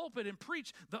behind a pulpit and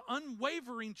preached the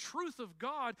unwavering truth of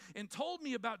God and told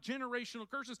me about generational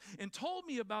curses and told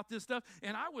me about this stuff,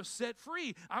 and I was set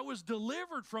free. I was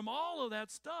delivered from all of that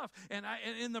stuff. And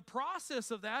in the process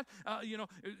of that,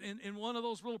 in one of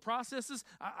those little processes,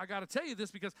 I got to tell you this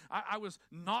because I was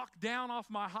knocked down off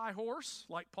my high horse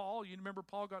like Paul. You remember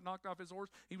Paul got knocked off his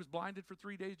horse? He was blinded for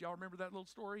 3 days. Y'all remember that little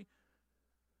story?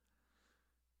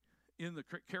 In the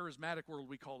charismatic world,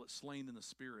 we call it slain in the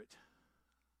Spirit.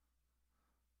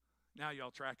 Now y'all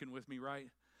tracking with me, right?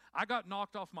 I got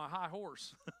knocked off my high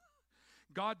horse.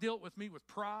 God dealt with me with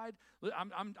pride.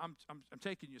 I'm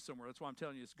taking you somewhere. That's why I'm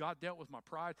telling you this. God dealt with my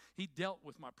pride. He dealt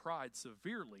with my pride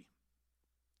severely.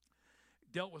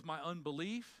 Dealt with my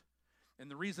unbelief.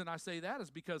 And the reason I say that is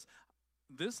because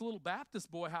this little Baptist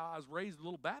boy, how I was raised, a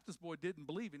little Baptist boy, didn't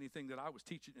believe anything that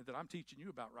I'm teaching you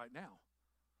about right now.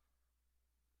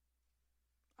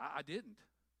 I didn't.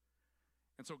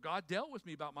 And so God dealt with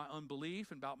me about my unbelief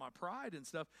and about my pride and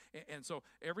stuff. And so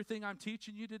everything I'm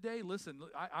teaching you today, listen,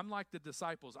 I'm like the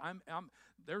disciples.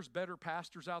 There's better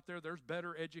pastors out there. There's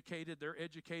better educated. They're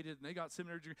educated and they got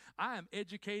seminary degrees. I am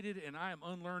educated and I am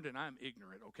unlearned and I am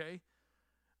ignorant, okay?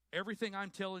 Everything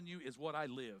I'm telling you is what I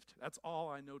lived. That's all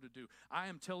I know to do. I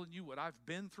am telling you what I've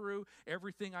been through.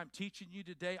 Everything I'm teaching you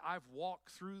today, I've walked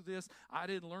through this. I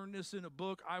didn't learn this in a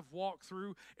book. I've walked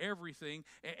through everything.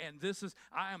 And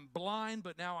I am blind,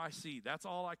 but now I see. That's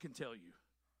all I can tell you.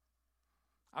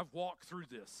 I've walked through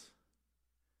this.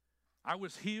 I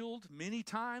was healed many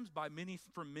times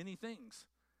from many things.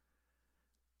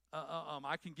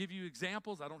 I can give you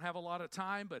examples. I don't have a lot of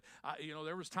time, but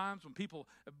there was times when people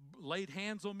laid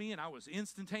hands on me and I was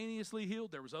instantaneously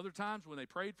healed. There was other times when they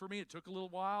prayed for me. It took a little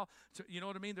while. You know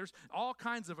what I mean? There's all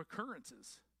kinds of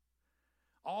occurrences,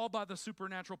 all by the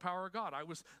supernatural power of God. I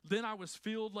was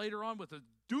filled later on with a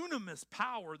dunamis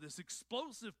power, this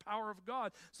explosive power of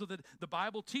God, so that the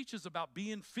Bible teaches about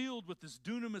being filled with this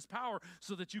dunamis power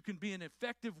so that you can be an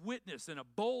effective witness and a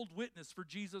bold witness for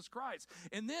Jesus Christ.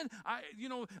 And then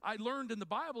I learned in the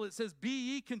Bible, it says, be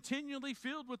ye continually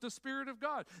filled with the Spirit of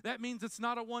God. That means it's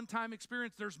not a one-time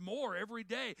experience. There's more every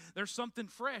day. There's something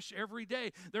fresh every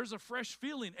day. There's a fresh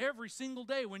feeling every single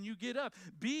day when you get up.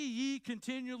 Be ye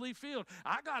continually filled.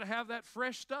 I got to have that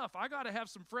fresh stuff. I got to have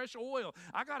some fresh oil.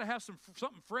 I got to have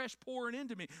something fresh pouring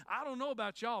into me. I don't know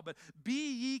about y'all, but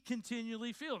be ye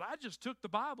continually filled. I just took the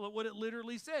Bible at what it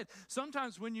literally said.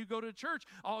 Sometimes when you go to church,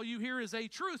 all you hear is a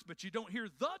truth, but you don't hear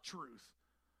the truth.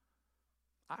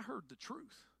 I heard the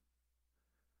truth.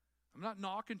 I'm not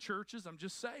knocking churches. I'm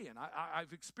just saying.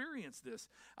 I've experienced this.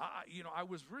 I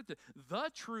was written.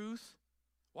 The truth,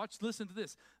 listen to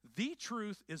this. The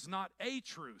truth is not a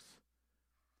truth,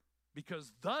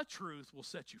 because the truth will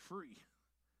set you free.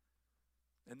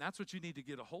 And that's what you need to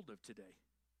get a hold of today.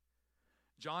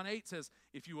 John 8 says,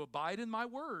 if you abide in my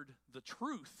word, the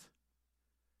truth,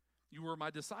 you are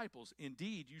my disciples.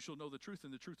 Indeed, you shall know the truth,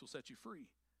 and the truth will set you free.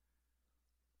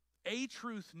 A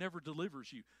truth never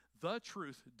delivers you. The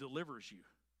truth delivers you.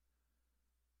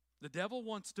 The devil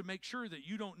wants to make sure that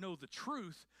you don't know the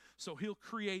truth, so he'll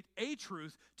create a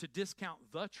truth to discount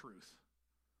the truth.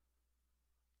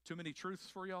 Too many truths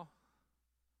for y'all?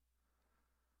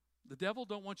 The devil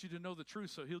don't want you to know the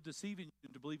truth, so he'll deceive you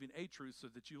into believing a truth so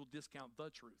that you'll discount the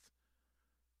truth.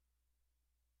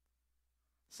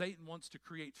 Satan wants to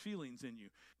create feelings in you.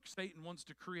 Satan wants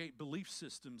to create belief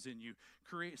systems in you.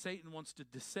 Satan wants to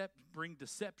bring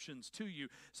deceptions to you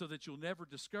so that you'll never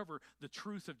discover the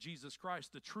truth of Jesus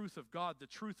Christ, the truth of God, the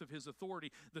truth of his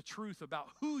authority, the truth about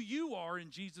who you are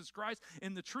in Jesus Christ,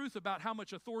 and the truth about how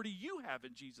much authority you have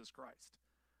in Jesus Christ.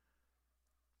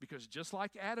 Because just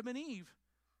like Adam and Eve,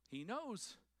 he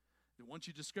knows that once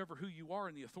you discover who you are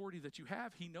and the authority that you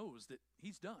have, he knows that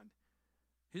he's done.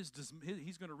 He's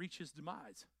going to reach his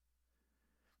demise.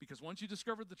 Because once you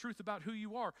discover the truth about who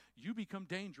you are, you become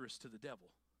dangerous to the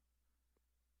devil.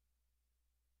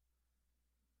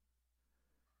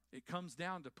 It comes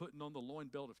down to putting on the loin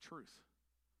belt of truth.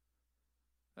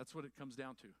 That's what it comes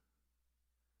down to.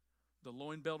 The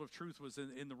loin belt of truth was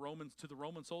in the Romans, to the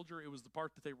Roman soldier, it was the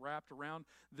part that they wrapped around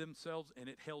themselves, and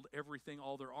it held everything,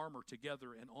 all their armor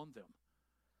together and on them.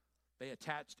 They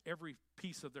attached every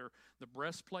piece of the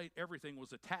breastplate, everything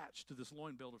was attached to this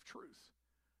loin belt of truth.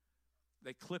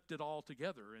 They clipped it all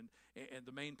together, and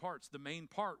the main parts. The main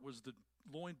part was the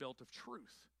loin belt of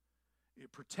truth.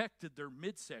 It protected their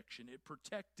midsection. It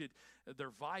protected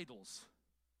their vitals.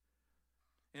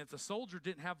 And if the soldier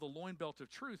didn't have the loin belt of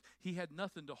truth, he had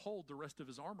nothing to hold the rest of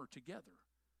his armor together.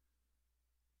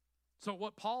 So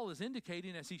what Paul is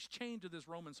indicating as he's chained to this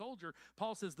Roman soldier,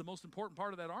 Paul says the most important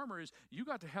part of that armor is you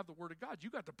got to have the Word of God.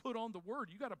 You got to put on the Word.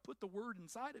 You got to put the Word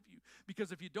inside of you.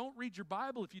 Because if you don't read your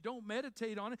Bible, if you don't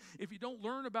meditate on it, if you don't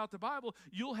learn about the Bible,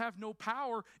 you'll have no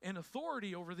power and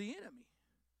authority over the enemy.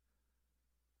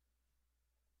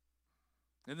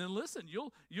 And then listen,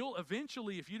 you'll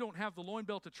eventually, if you don't have the loin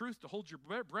belt of truth to hold your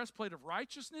breastplate of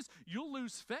righteousness, you'll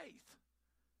lose faith.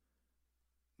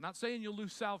 I'm not saying you'll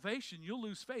lose salvation, you'll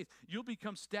lose faith. You'll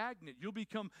become stagnant. You'll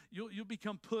become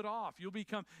put off.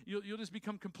 You'll just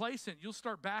become complacent. You'll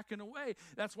start backing away.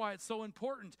 That's why it's so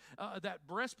important, that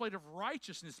breastplate of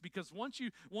righteousness, because once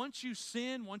you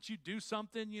sin, once you do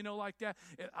something, like that,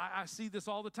 I see this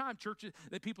all the time. Churches,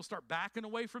 that people start backing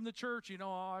away from the church. Oh,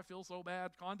 I feel so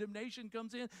bad. Condemnation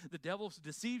comes in. The devil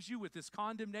deceives you with this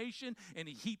condemnation, and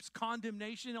he heaps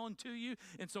condemnation onto you.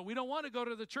 And so we don't want to go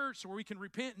to the church where we can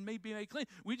repent and maybe make clean.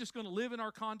 We're just going to live in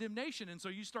our condemnation. And so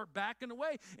you start backing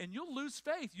away, and you'll lose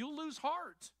faith. You'll lose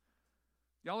heart.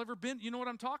 Y'all ever been, you know what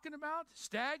I'm talking about?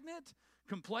 Stagnant,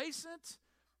 complacent.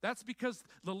 That's because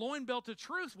the loin belt of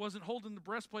truth wasn't holding the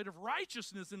breastplate of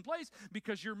righteousness in place,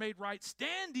 because you're made right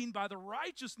standing by the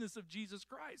righteousness of Jesus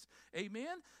Christ.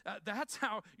 Amen? That's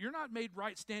how you're not made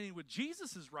right standing with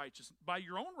Jesus' righteousness, by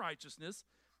your own righteousness.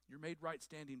 You're made right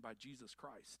standing by Jesus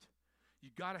Christ. You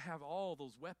got to have all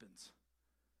those weapons.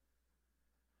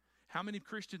 How many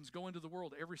Christians go into the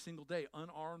world every single day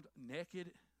unarmed, naked,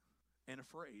 and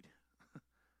afraid?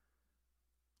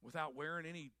 Without wearing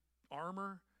any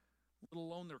armor, let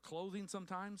alone their clothing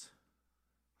sometimes?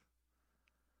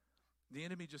 The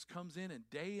enemy just comes in and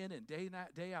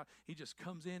day out, he just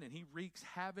comes in and he wreaks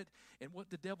havoc. And what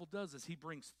the devil does is he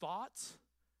brings thoughts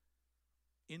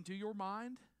into your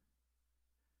mind.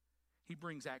 He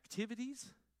brings activities.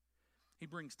 He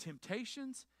brings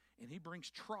temptations. And he brings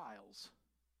trials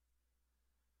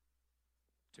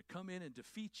to come in and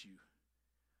defeat you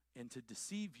and to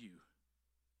deceive you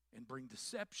and bring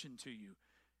deception to you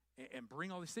and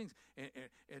bring all these things.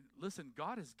 And listen,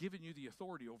 God has given you the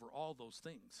authority over all those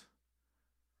things.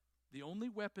 The only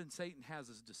weapon Satan has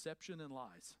is deception and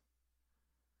lies.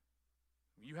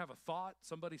 You have a thought,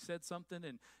 somebody said something,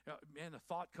 and man, a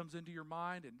thought comes into your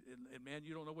mind, and man,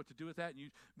 you don't know what to do with that,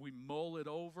 and we mull it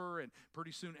over, and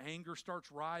pretty soon anger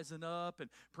starts rising up,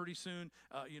 and pretty soon,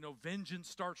 vengeance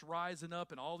starts rising up,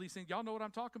 and all these things. Y'all know what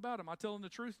I'm talking about? Am I telling the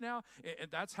truth now?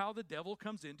 And that's how the devil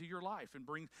comes into your life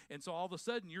and so all of a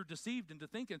sudden you're deceived into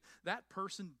thinking that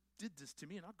person did this to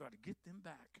me, and I've got to get them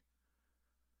back.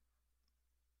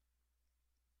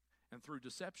 And through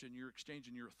deception, you're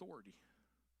exchanging your authority.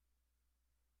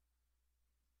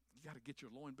 You got to get your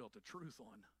loin belt of truth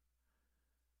on.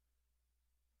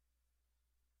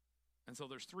 And so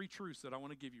there's 3 truths that I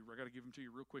want to give you. I got to give them to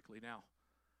you real quickly now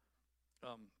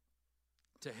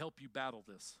to help you battle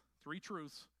this. 3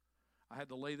 truths. I had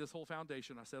to lay this whole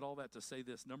foundation. I said all that to say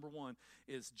this. Number 1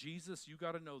 is Jesus. You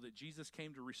got to know that Jesus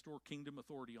came to restore kingdom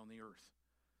authority on the earth.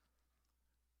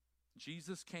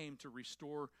 Jesus came to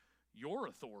restore your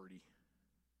authority.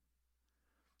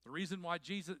 The reason why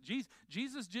Jesus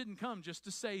didn't come just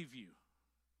to save you,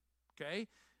 okay?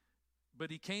 But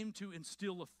he came to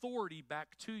instill authority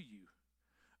back to you.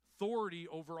 Authority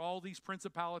over all these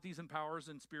principalities and powers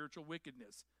and spiritual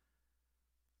wickedness.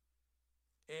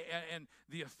 And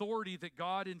the authority that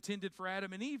God intended for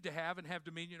Adam and Eve to have and have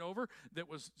dominion over that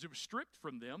was stripped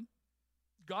from them,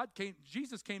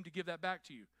 Jesus came to give that back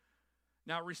to you.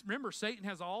 Now remember, Satan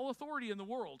has all authority in the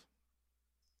world.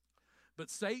 But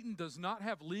Satan does not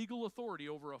have legal authority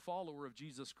over a follower of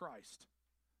Jesus Christ.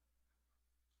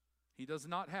 He does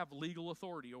not have legal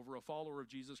authority over a follower of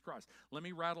Jesus Christ. Let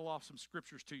me rattle off some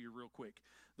scriptures to you real quick.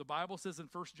 The Bible says in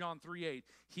 1 John 3:8,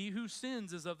 "He who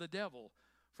sins is of the devil,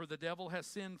 for the devil has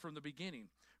sinned from the beginning.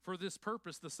 For this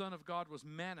purpose the Son of God was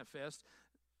manifest,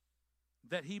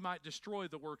 that he might destroy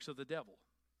the works of the devil."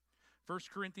 1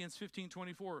 Corinthians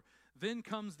 15:24, "Then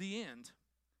comes the end,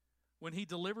 when he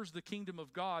delivers the kingdom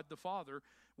of God the Father,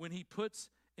 when he puts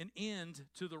an end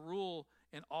to the rule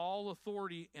and all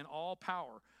authority and all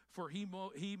power. For he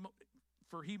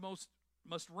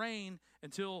must reign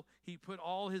until he put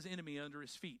all his enemy under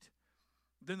his feet."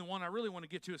 Then the one I really want to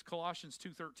get to is Colossians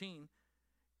 2:13.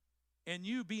 And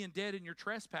you being dead in your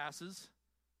trespasses,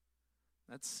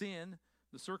 that's sin,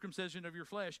 the circumcision of your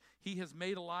flesh, he has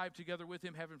made alive together with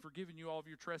him, having forgiven you all of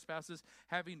your trespasses,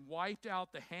 having wiped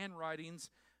out the handwritings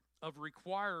of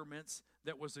requirements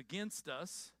that was against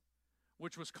us,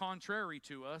 which was contrary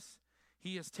to us.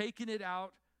 He has taken it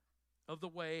out of the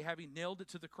way, having nailed it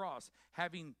to the cross,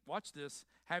 having, watch this,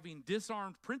 having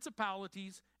disarmed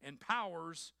principalities and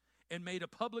powers and made a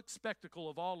public spectacle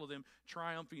of all of them,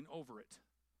 triumphing over it.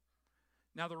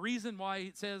 Now, the reason why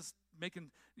it says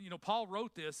Paul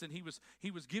wrote this, and he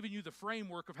was giving you the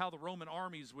framework of how the Roman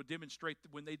armies would demonstrate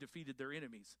when they defeated their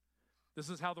enemies. This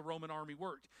is how the Roman army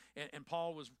worked. And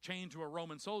Paul was chained to a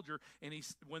Roman soldier, and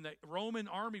when the Roman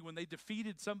army, when they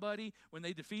defeated somebody, when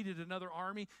they defeated another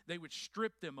army, they would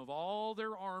strip them of all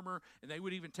their armor, and they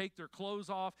would even take their clothes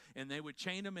off, and they would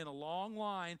chain them in a long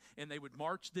line, and they would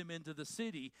march them into the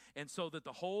city, and so that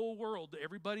the whole world,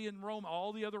 everybody in Rome,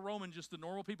 all the other Romans, just the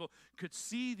normal people, could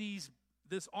see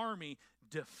this army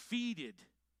defeated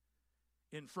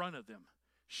in front of them,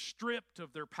 stripped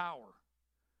of their power.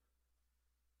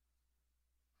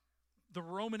 The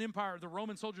Roman Empire, the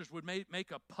Roman soldiers would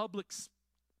make a public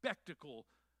spectacle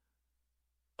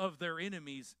of their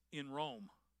enemies in Rome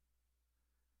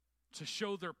to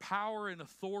show their power and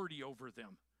authority over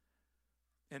them.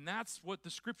 And that's what the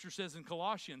scripture says in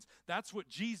Colossians. That's what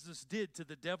Jesus did to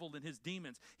the devil and his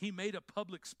demons. He made a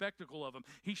public spectacle of them.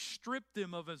 He stripped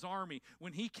them of his army.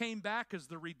 When he came back as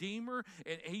the Redeemer,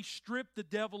 and he stripped the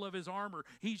devil of his armor.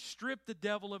 He stripped the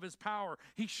devil of his power.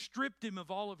 He stripped him of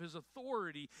all of his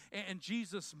authority. And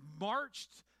Jesus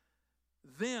marched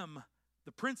them,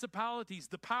 the principalities,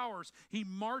 the powers, he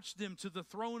marched them to the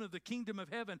throne of the kingdom of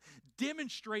heaven,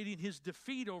 demonstrating his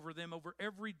defeat over them, over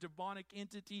every demonic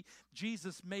entity.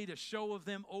 Jesus made a show of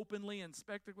them openly and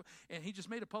spectacle, and he just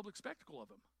made a public spectacle of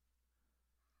them.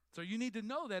 So you need to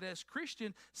know that as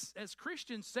Christians,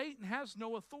 Satan has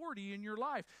no authority in your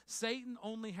life. Satan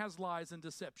only has lies and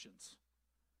deceptions.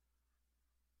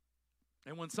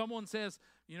 And when someone says,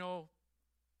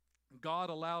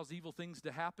 God allows evil things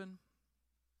to happen,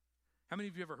 how many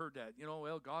of you ever heard that?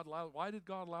 Why did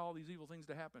God allow all these evil things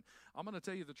to happen? I'm going to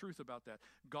tell you the truth about that.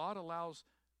 God allows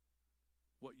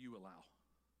what you allow.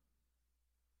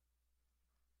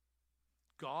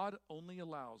 God only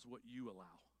allows what you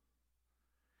allow.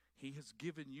 He has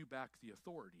given you back the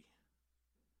authority.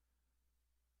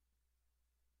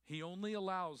 He only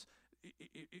allows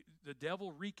the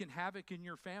devil wreaking havoc in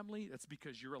your family. That's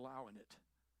because you're allowing it.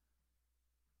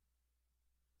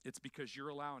 It's because you're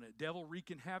allowing it. Devil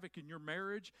wreaking havoc in your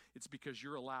marriage, it's because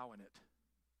you're allowing it.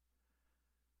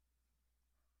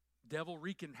 Devil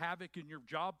wreaking havoc in your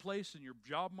job place, in your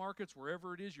job markets,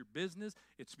 wherever it is, your business,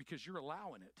 it's because you're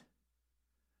allowing it.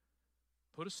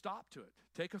 Put a stop to it.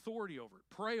 Take authority over it.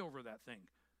 Pray over that thing.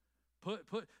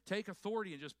 Take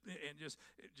authority and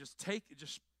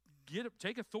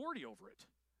take authority over it.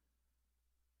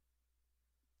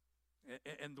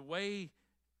 And the way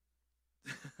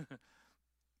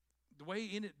the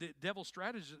way the devil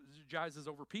strategizes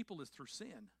over people is through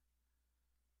sin.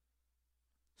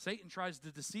 Satan tries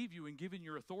to deceive you in giving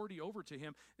your authority over to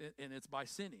him, and it's by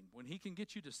sinning. When he can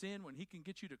get you to sin, when he can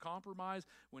get you to compromise,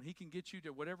 when he can get you to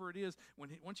whatever it is,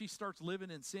 once he starts living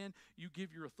in sin, you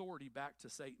give your authority back to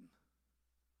Satan.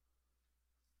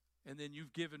 And then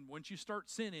once you start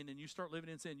sinning and you start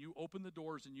living in sin, you open the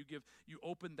doors and you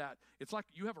open that. It's like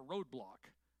you have a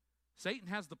roadblock. Satan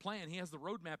has the plan. He has the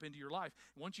roadmap into your life.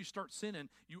 Once you start sinning,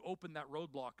 you open that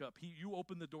roadblock up. You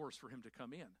open the doors for him to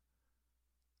come in.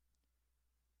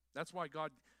 That's why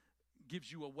God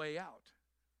gives you a way out.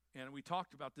 And we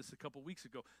talked about this a couple weeks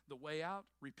ago. The way out,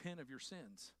 repent of your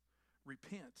sins.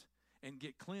 Repent and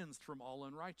get cleansed from all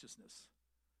unrighteousness.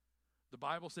 The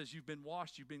Bible says you've been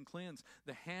washed, you've been cleansed.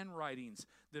 The handwritings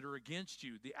that are against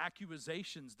you, the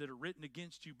accusations that are written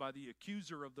against you by the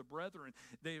accuser of the brethren,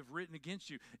 they have written against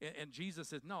you. And Jesus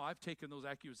said, no, I've taken those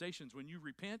accusations. When you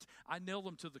repent, I nail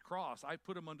them to the cross. I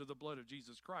put them under the blood of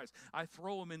Jesus Christ. I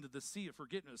throw them into the sea of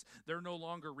forgiveness. They're no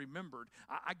longer remembered.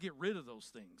 I get rid of those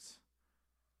things.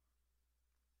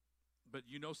 But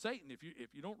Satan, if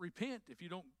you don't repent, if you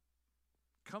don't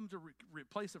come to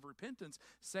a place of repentance,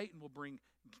 Satan will bring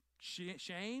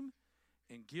shame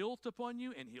and guilt upon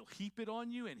you, and he'll heap it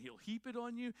on you, and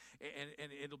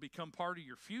and it'll become part of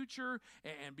your future.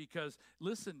 And because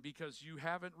you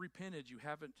haven't repented, you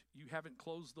haven't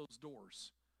closed those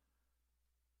doors.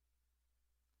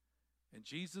 And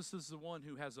Jesus is the one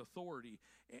who has authority,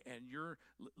 and you're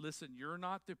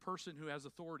not the person who has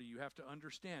authority. You have to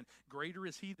understand, greater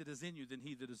is he that is in you than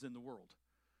he that is in the world.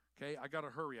 Okay, I got to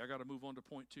hurry. I got to move on to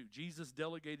point 2. Jesus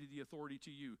delegated the authority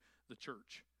to you, the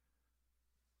church.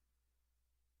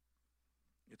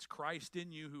 It's Christ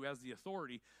in you who has the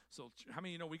authority. So how many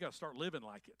of you know we got to start living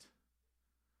like it?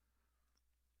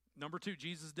 Number 2,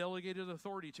 Jesus delegated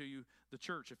authority to you, the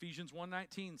church. Ephesians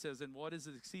 1:19 says, "And what is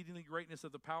the exceedingly greatness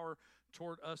of the power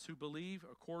toward us who believe,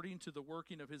 according to the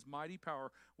working of his mighty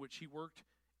power, which he worked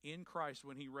in Christ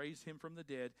when he raised him from the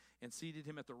dead and seated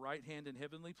him at the right hand in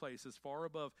heavenly places, far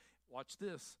above," watch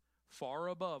this, "far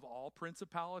above all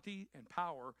principality and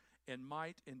power and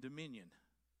might and dominion."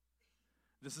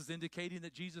 This is indicating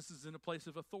that Jesus is in a place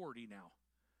of authority now.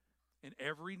 And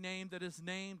every name that is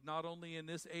named, not only in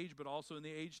this age, but also in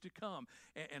the age to come.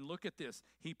 And look at this.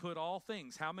 He put all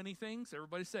things. How many things?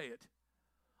 Everybody say it.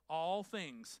 All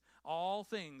things. All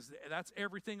things. That's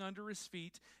everything under his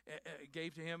feet.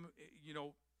 Gave to him,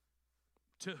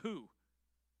 to who?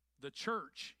 The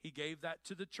church. He gave that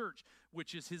to the church,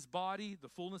 which is his body, the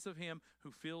fullness of him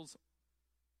who fills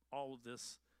all of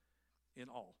this in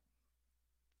all.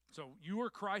 So you are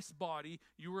Christ's body.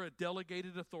 You are a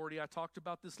delegated authority. I talked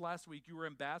about this last week. You are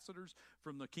ambassadors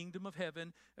from the kingdom of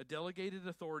heaven, a delegated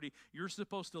authority. You're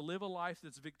supposed to live a life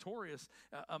that's victorious,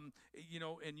 and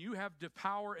you have the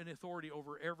power and authority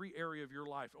over every area of your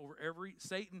life, over every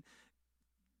Satan.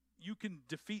 You can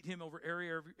defeat him over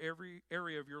every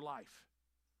area of your life.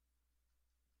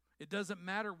 It doesn't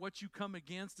matter what you come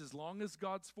against. As long as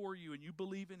God's for you and you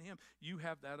believe in him, you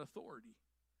have that authority.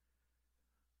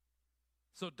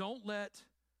 So don't let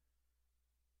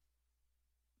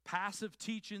passive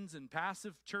teachings and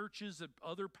passive churches and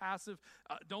other passive,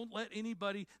 don't let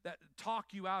anybody that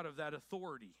talk you out of that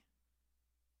authority.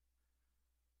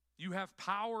 You have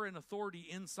power and authority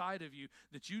inside of you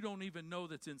that you don't even know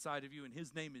that's inside of you, and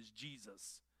his name is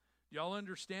Jesus. Y'all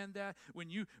understand that? When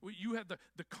you have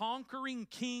the conquering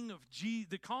king of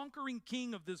the conquering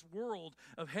king of this world,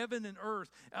 of heaven and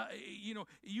earth,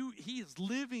 he is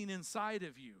living inside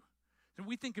of you. And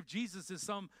we think of Jesus as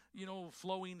some,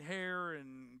 flowing hair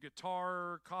and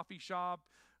guitar, coffee shop,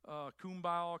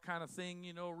 kumbaya kind of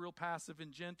thing, real passive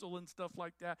and gentle and stuff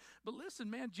like that. But listen,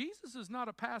 man, Jesus is not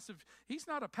he's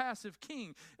not a passive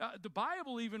king. The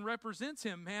Bible even represents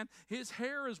him, man. His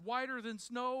hair is whiter than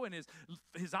snow, and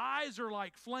his eyes are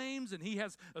like flames, and he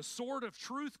has a sword of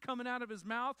truth coming out of his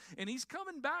mouth, and he's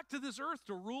coming back to this earth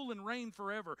to rule and reign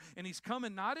forever. And he's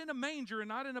coming not in a manger and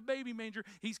not in a baby manger.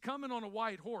 He's coming on a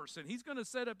white horse, and he's going to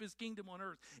set up his kingdom on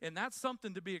earth. And that's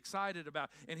something to be excited about.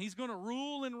 And he's going to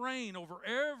rule and reign over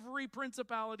every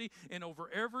principality and over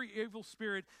every evil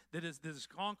spirit that is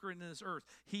conquering this earth.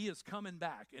 He is coming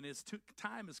back, and his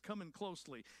time is coming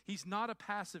closely. He's not a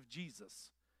passive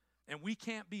Jesus, and we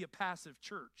can't be a passive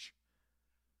church.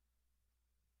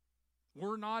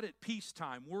 We're not at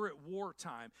peacetime. We're at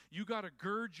wartime. You got to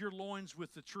gird your loins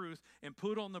with the truth and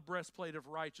put on the breastplate of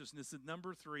righteousness. And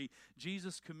number 3,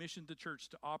 Jesus commissioned the church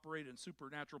to operate in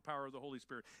supernatural power of the Holy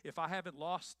Spirit. If I haven't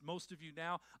lost most of you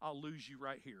now, I'll lose you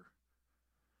right here.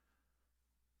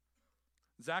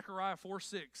 Zechariah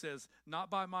 4:6 says,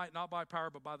 "Not by might, not by power,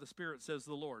 but by the Spirit, says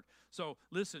the Lord." So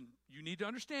listen, you need to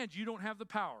understand you don't have the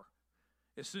power.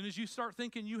 As soon as you start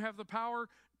thinking you have the power,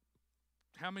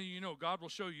 how many of you know God will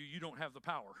show you don't have the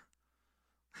power?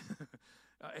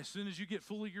 As soon as you get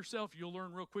full of yourself, you'll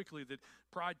learn real quickly that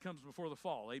pride comes before the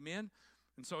fall. Amen?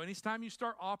 And so anytime you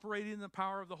start operating in the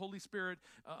power of the Holy Spirit,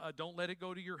 don't let it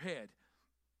go to your head.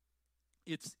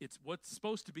 It's what's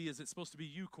supposed to be is it's supposed to be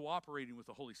you cooperating with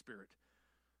the Holy Spirit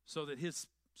so that his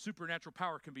supernatural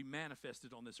power can be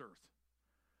manifested on this earth.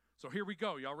 So here we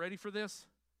go. Y'all ready for this?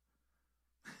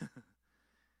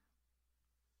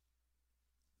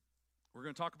 We're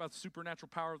going to talk about the supernatural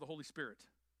power of the Holy Spirit.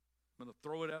 I'm going to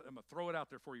throw it out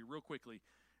there for you real quickly.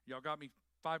 Y'all got me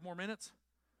 5 more minutes?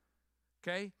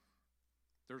 Okay?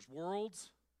 There's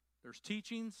worlds, there's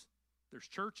teachings, there's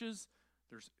churches,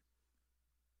 there's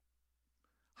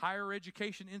higher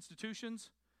education institutions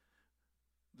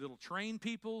that'll train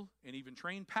people and even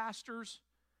train pastors,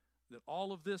 that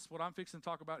all of this, what I'm fixing to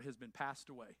talk about, has been passed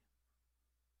away.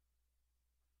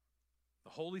 The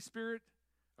Holy Spirit,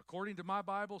 according to my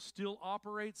Bible, still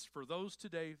operates for those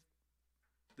today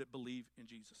that believe in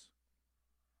Jesus.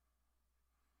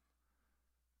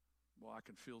 Well, I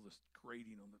can feel this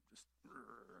grating on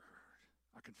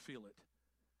I can feel it.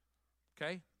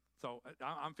 Okay? So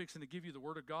I'm fixing to give you the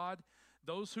Word of God.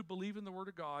 Those who believe in the Word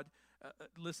of God,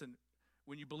 listen,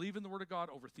 when you believe in the Word of God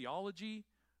over theology,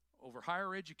 over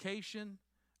higher education,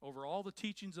 over all the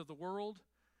teachings of the world,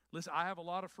 Listen, I have a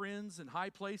lot of friends in high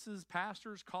places,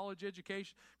 pastors, college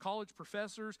education, college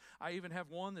professors. I even have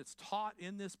one that's taught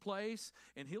in this place,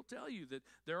 and he'll tell you that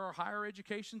there are higher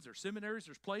educations, there's seminaries,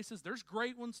 there's places, there's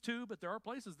great ones too, but there are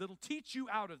places that'll teach you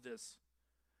out of this.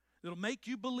 That'll make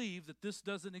you believe that this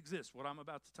doesn't exist, what I'm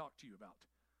about to talk to you about.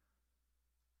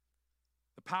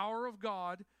 The power of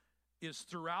God is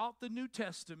throughout the New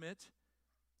Testament,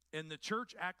 and the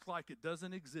church acts like it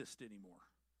doesn't exist anymore.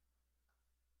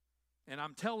 And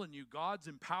I'm telling you, God's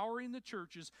empowering the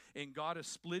churches, and God is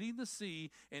splitting the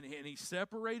sea, and He's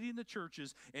separating the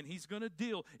churches, and He's going to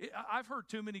deal. I've heard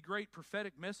too many great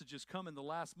prophetic messages come in the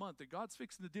last month that God's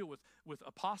fixing to deal with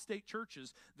apostate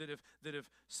churches that have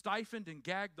stifled and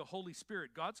gagged the Holy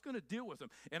Spirit. God's going to deal with them.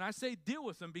 And I say deal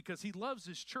with them because He loves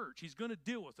His church. He's going to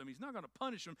deal with them. He's not going to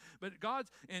punish them, but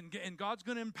God's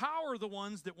going to empower the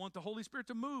ones that want the Holy Spirit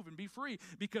to move and be free,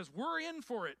 because we're in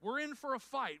for it. We're in for a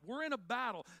fight. We're in a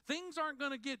battle. Things aren't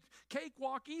going to get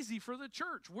cakewalk easy for the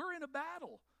church. We're in a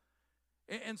battle.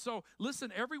 And so,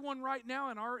 listen, everyone right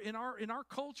now in our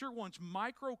culture wants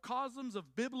microcosms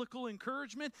of biblical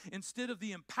encouragement instead of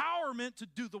the empowerment to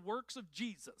do the works of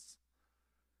Jesus.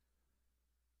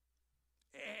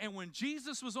 And when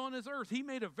Jesus was on this earth, He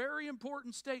made a very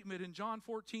important statement in John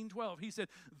 14:12. He said,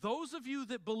 "Those of you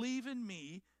that believe in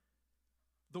me,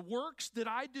 the works that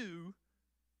I do,"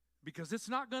 because it's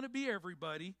not going to be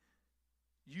everybody,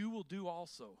 "you will do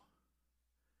also."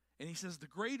 And He says, "The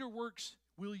greater works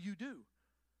will you do,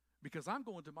 because I'm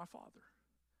going to my Father.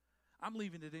 I'm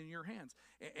leaving it in your hands."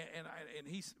 And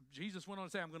Jesus went on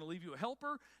to say, "I'm going to leave you a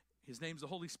helper. His name's the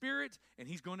Holy Spirit, and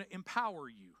He's going to empower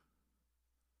you."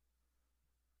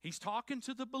 He's talking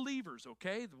to the believers,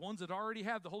 okay? The ones that already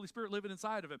have the Holy Spirit living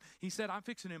inside of Him. He said, "I'm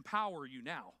fixing to empower you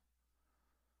now."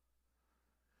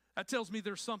 That tells me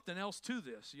there's something else to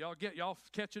this. Y'all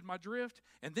catching my drift?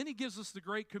 And then He gives us the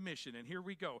Great Commission, and here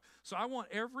we go. So I want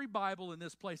every Bible in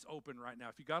this place open right now.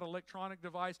 If you got an electronic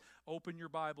device, open your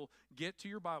Bible, get to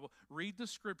your Bible, read the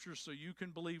Scriptures so you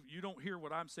can believe. You don't hear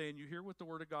what I'm saying, you hear what the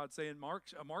Word of God's saying.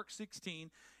 Mark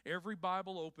 16, every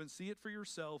Bible open, see it for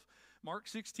yourself. Mark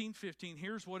 16:15,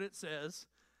 here's what it says.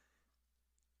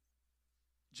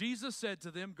 Jesus said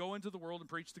to them, "Go into the world and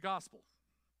preach the gospel."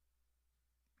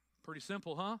 Pretty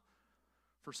simple, huh?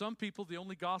 For some people, the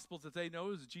only gospel that they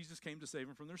know is that Jesus came to save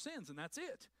them from their sins, and that's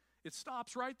it. It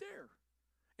stops right there.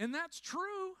 And that's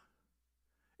true.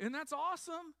 And that's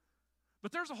awesome.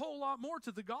 But there's a whole lot more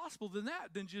to the gospel than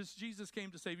that, than just Jesus came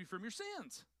to save you from your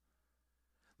sins.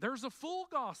 There's a full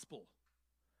gospel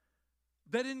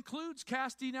that includes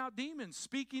casting out demons,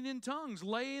 speaking in tongues,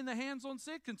 laying the hands on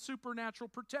sick, and supernatural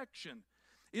protection.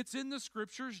 It's in the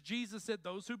Scriptures. Jesus said,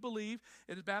 "Those who believe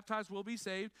and are baptized will be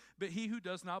saved, but he who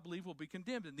does not believe will be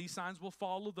condemned. And these signs will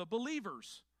follow the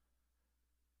believers."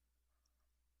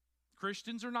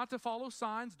 Christians are not to follow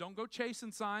signs. Don't go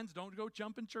chasing signs. Don't go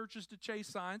jumping churches to chase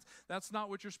signs. That's not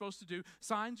what you're supposed to do.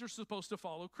 Signs are supposed to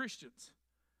follow Christians.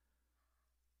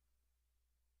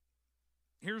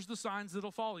 Here's the signs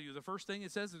that'll follow you. The first thing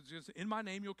it says is, just, "In my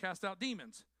name you'll cast out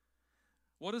demons."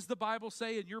 What does the Bible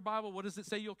say in your Bible? What does it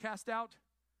say you'll cast out?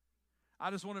 I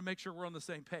just want to make sure we're on the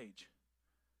same page.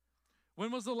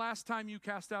 When was the last time you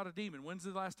cast out a demon? When's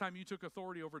the last time you took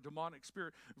authority over a demonic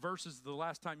spirit versus the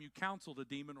last time you counseled a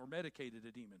demon or medicated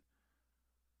a demon?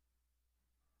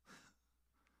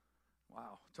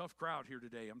 Wow, tough crowd here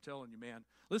today, I'm telling you, man.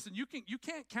 Listen, you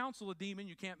can't counsel a demon,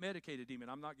 you can't medicate a demon.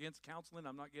 I'm not against counseling,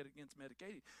 I'm not against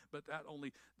medicating, but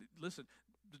listen,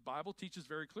 the Bible teaches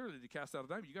very clearly to cast out a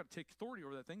demon. You got to take authority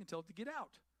over that thing and tell it to get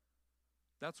out.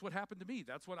 That's what happened to me.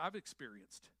 That's what I've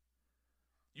experienced.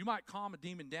 You might calm a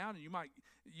demon down, and you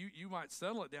might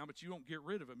settle it down, but you don't get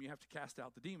rid of him. You have to cast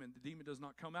out the demon. The demon does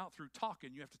not come out through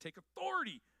talking. You have to take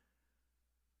authority.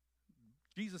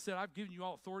 Jesus said, "I've given you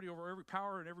all authority over every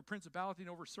power and every principality and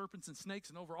over serpents and snakes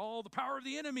and over all the power of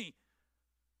the enemy."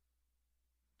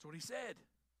 That's what He said.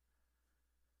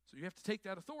 So you have to take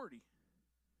that authority.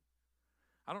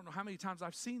 I don't know how many times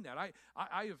I've seen that.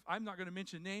 I'm not going to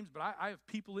mention names, but I have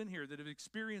people in here that have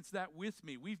experienced that with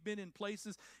me. We've been in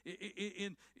places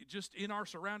in our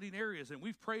surrounding areas, and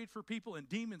we've prayed for people, and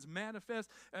demons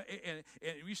manifest, and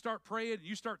you start praying, and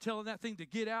you start telling that thing to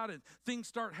get out, and things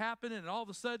start happening, and all of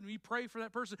a sudden we pray for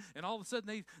that person, and all of a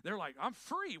sudden they're like, "I'm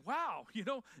free." Wow,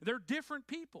 they're different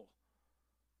people.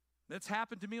 That's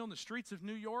happened to me on the streets of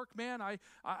New York, man. I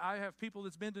have people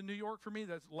that's been to New York for me.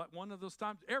 That's one of those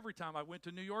times. Every time I went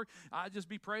to New York, I'd just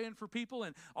be praying for people,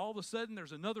 and all of a sudden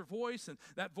there's another voice, and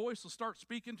that voice will start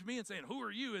speaking to me and saying, "Who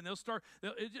are you?" And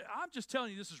I'm just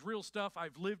telling you, this is real stuff.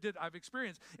 I've lived it. I've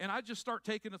experienced. And I just start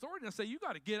taking authority, and I say, "You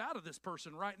got to get out of this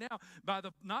person right now,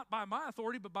 not by my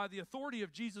authority, but by the authority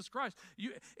of Jesus Christ."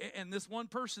 And this one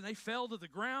person, they fell to the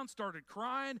ground, started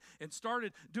crying, and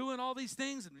started doing all these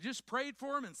things, and we just prayed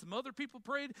for him, and some other people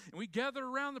prayed, and we gathered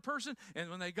around the person, and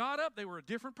when they got up, they were a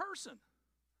different person.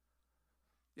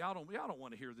 Y'all don't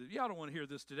want to hear this. Y'all don't want to hear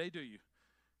this today, do you?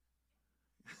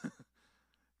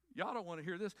 Y'all don't want to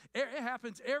hear this. It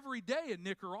happens every day in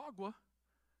Nicaragua.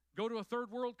 Go to a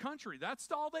third world country. That's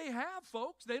all they have,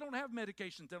 folks. They don't have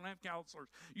medications. They don't have counselors.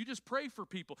 You just pray for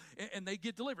people, and they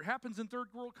get delivered. It happens in third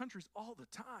world countries all the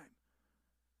time.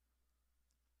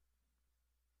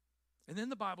 And then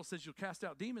the Bible says you'll cast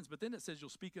out demons, but then it says you'll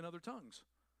speak in other tongues.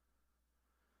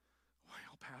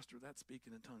 Well, Pastor, that's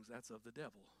speaking in tongues. That's of the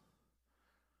devil.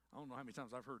 I don't know how many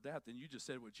times I've heard that. Then you just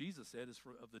said what Jesus said is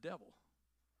of the devil.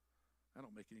 That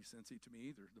don't make any sense to me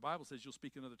either. The Bible says you'll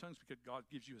speak in other tongues because God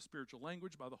gives you a spiritual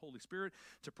language by the Holy Spirit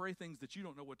to pray things that you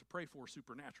don't know what to pray for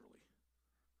supernaturally.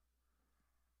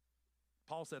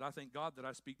 Paul said, "I thank God that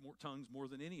I speak more tongues more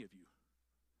than any of you."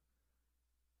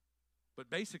 But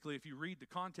basically, if you read the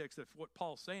context of what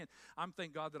Paul's saying, I'm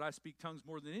thank God that I speak tongues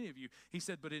more than any of you. He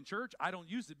said, but in church, I don't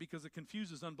use it because it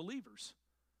confuses unbelievers.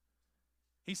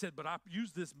 He said, but I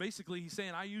use this, basically, he's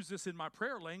saying, I use this in my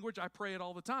prayer language. I pray it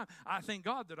all the time. I thank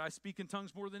God that I speak in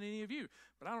tongues more than any of you.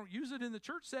 But I don't use it in the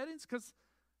church settings because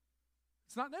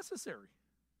it's not necessary.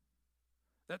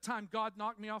 That time God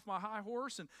knocked me off my high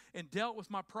horse and dealt with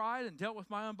my pride and dealt with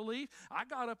my unbelief, I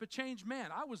got up a changed man.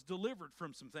 I was delivered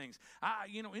from some things.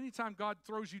 Anytime God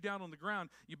throws you down on the ground,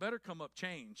 you better come up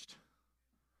changed.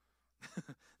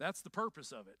 That's the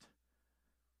purpose of it.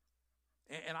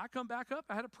 And I come back up,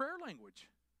 I had a prayer language.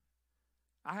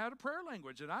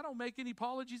 And I don't make any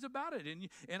apologies about it.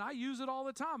 And I use it all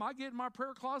the time. I get in my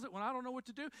prayer closet when I don't know what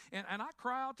to do, and I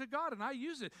cry out to God, and I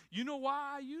use it. You know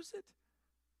why I use it?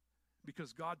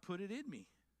 Because God put it in me.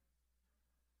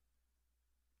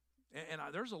 And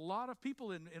there's a lot of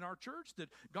people in our church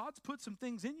that God's put some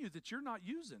things in you that you're not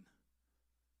using.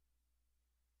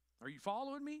 Are you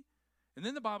following me? And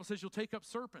then the Bible says you'll take up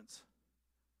serpents.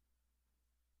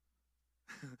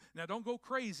 Now, don't go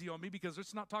crazy on me because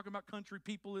it's not talking about country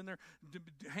people in there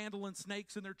handling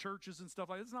snakes in their churches and stuff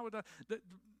like that. That's not what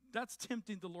that's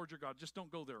tempting the Lord your God. Just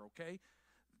don't go there, okay?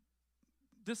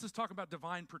 This is talking about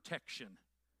divine protection.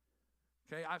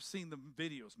 Okay, I've seen the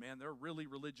videos, man. There are really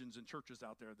religions and churches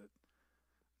out there that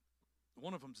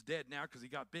one of them's dead now because he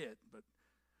got bit, but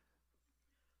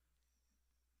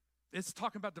it's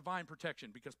talking about divine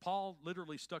protection because Paul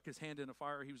literally stuck his hand in a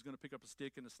fire. He was going to pick up a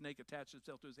stick, and a snake attached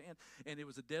itself to his hand, and it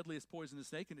was the deadliest poisonous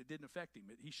snake, and it didn't affect him.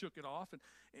 He shook it off,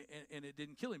 and it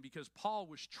didn't kill him because Paul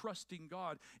was trusting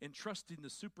God and trusting the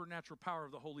supernatural power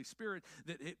of the Holy Spirit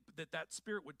that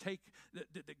Spirit would take,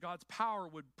 that God's power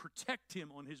would protect him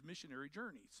on his missionary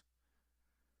journeys.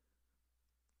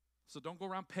 So don't go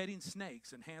around petting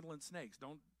snakes and handling snakes.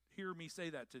 Don't hear me say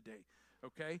that today,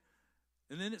 okay?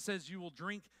 And then it says you will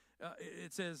drink.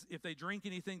 It says if they drink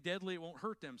anything deadly, it won't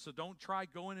hurt them. So don't try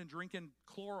going and drinking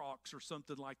Clorox or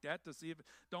something like that to see if.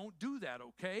 Don't do that,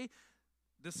 okay?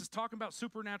 This is talking about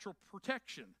supernatural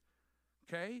protection,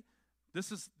 okay?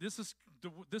 This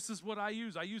is what I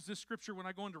use. I use this scripture when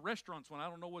I go into restaurants when I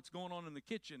don't know what's going on in the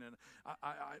kitchen, and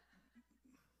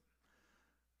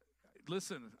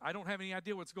listen, I don't have any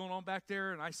idea what's going on back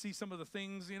there, and I see some of the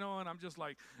things, and I'm just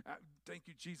like, thank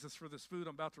you, Jesus, for this food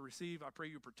I'm about to receive. I pray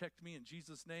you protect me in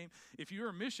Jesus' name. If you're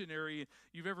a missionary,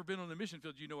 you've ever been on the mission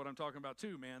field, you know what I'm talking about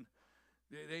too, man.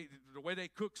 The way they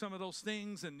cook some of those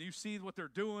things, and you see what they're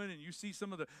doing, and you see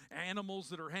some of the animals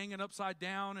that are hanging upside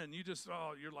down, and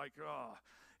you're like,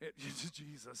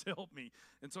 Jesus, help me.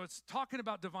 And so it's talking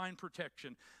about divine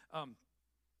protection.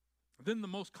 Then the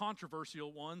most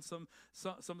controversial one, some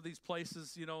of these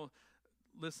places,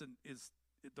 listen,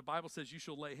 the Bible says you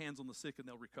shall lay hands on the sick and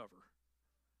they'll recover.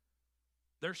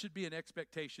 There should be an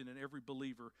expectation in every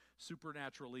believer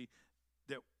supernaturally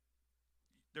that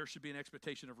there should be an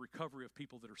expectation of recovery of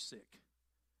people that are sick.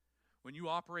 When you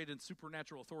operate in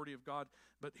supernatural authority of God,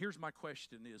 but here's my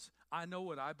question is, I know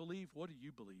what I believe. What do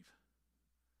you believe?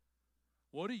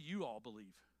 What do you all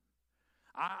believe?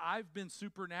 I've been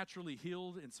supernaturally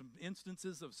healed in some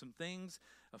instances of some things,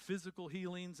 of physical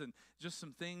healings and just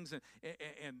some things.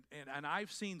 And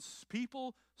I've seen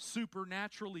people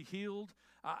supernaturally healed,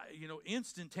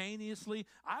 instantaneously.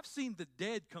 I've seen the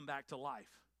dead come back to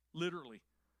life, literally.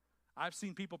 I've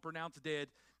seen people pronounced dead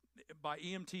by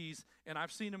EMTs, and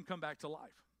I've seen them come back to life.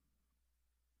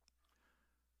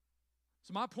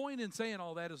 So my point in saying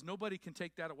all that is nobody can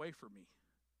take that away from me.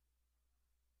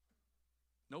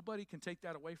 Nobody can take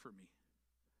that away from me.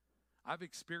 I've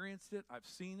experienced it. I've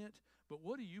seen it. But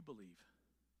what do you believe?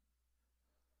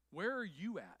 Where are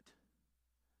you at?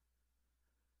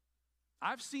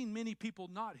 I've seen many people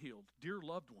not healed, dear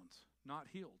loved ones, not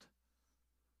healed.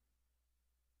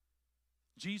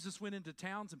 Jesus went into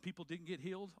towns and people didn't get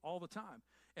healed all the time.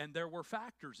 And there were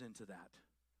factors into that.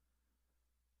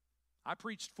 I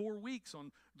preached 4 weeks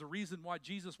on the reason why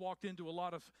Jesus walked into a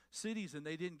lot of cities and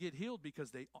they didn't get healed, because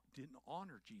they didn't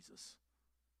honor Jesus.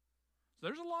 So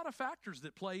there's a lot of factors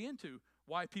that play into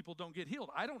why people don't get healed.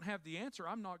 I don't have the answer.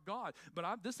 I'm not God.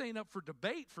 But this ain't up for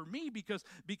debate for me,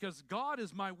 because God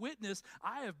is my witness.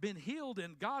 I have been healed,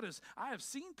 and I have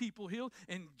seen people healed.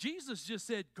 And Jesus just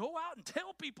said, go out and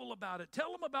tell people about it.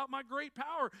 Tell them about my great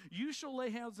power. You shall lay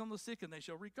hands on the sick and they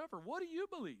shall recover. What do you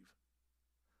believe?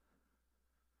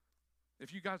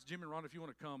 If you guys, Jim and Ron, if you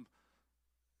want to come,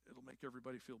 it'll make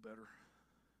everybody feel better.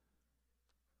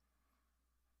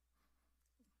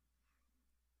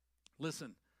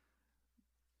 Listen,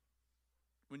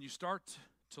 when you start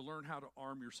to learn how to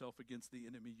arm yourself against the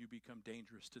enemy, you become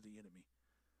dangerous to the enemy.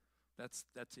 That's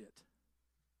it.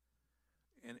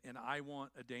 And I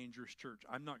want a dangerous church.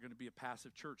 I'm not going to be a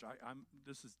passive church.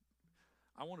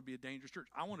 I want to be a dangerous church.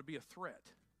 I want to be a threat.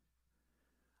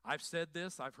 I've said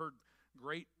this. I've heard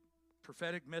great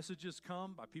prophetic messages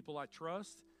come by people I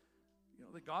trust,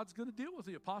 that God's going to deal with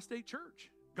the apostate church.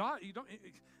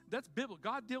 That's biblical.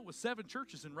 God dealt with 7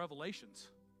 churches in Revelations.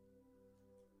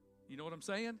 You know what I'm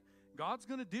saying? God's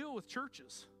going to deal with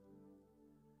churches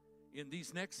in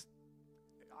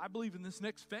I believe in this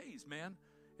next phase, man.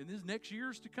 In these next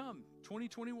years to come,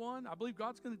 2021, I believe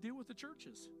God's going to deal with the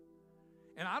churches.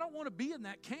 And I don't want to be in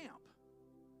that camp.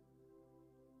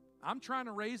 I'm trying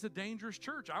to raise a dangerous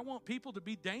church. I want people to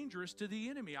be dangerous to the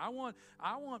enemy. I want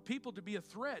people to be a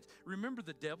threat. Remember,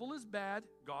 the devil is bad,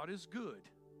 God is good.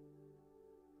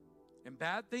 And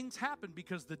bad things happen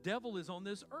because the devil is on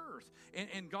this earth.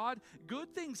 And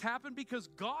good things happen because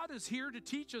God is here to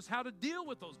teach us how to deal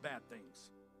with those bad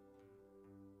things.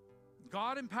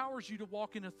 God empowers you to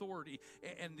walk in authority.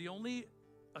 And the only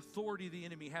authority the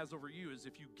enemy has over you is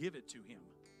if you give it to him.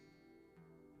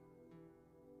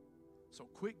 So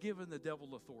quit giving the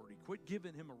devil authority. Quit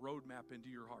giving him a roadmap into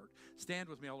your heart. Stand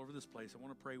with me all over this place. I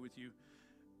want to pray with you.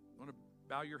 I want to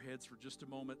bow your heads for just a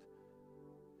moment.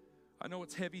 I know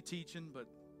it's heavy teaching, but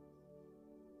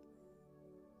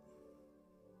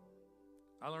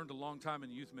I learned a long time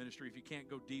in youth ministry, if you can't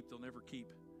go deep, they'll never keep.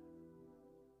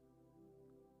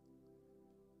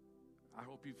 I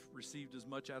hope you've received as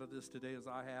much out of this today as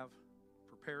I have,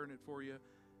 preparing it for you.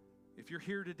 If you're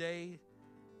here today,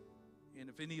 and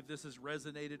if any of this has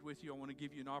resonated with you, I want to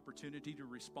give you an opportunity to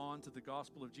respond to the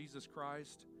gospel of Jesus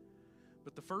Christ.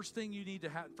 But the first thing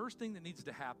that needs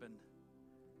to happen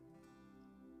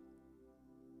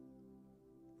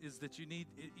is that you need,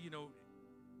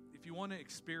 if you want to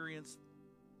experience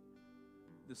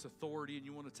this authority and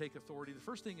you want to take authority, the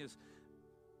first thing is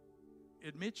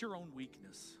admit your own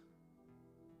weakness.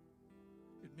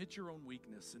 Admit your own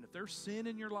weakness. And if there's sin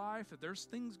in your life, if there's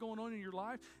things going on in your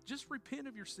life, just repent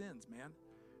of your sins, man.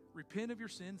 Repent of your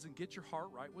sins and get your heart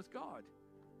right with God.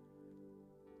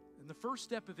 And the first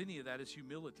step of any of that is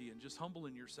humility and just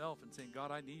humbling yourself and saying,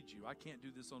 God, I need you. I can't do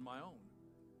this on my own.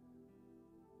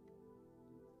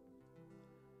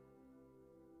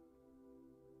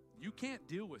 You can't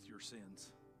deal with your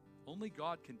sins. Only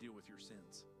God can deal with your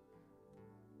sins.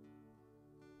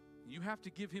 You have to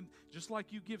give him, just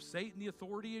like you give Satan the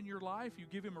authority in your life, you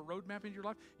give him a roadmap in your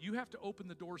life, you have to open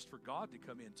the doors for God to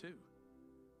come in too.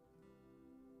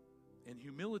 And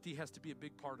humility has to be a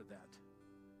big part of that.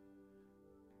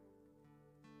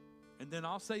 And then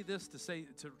I'll say this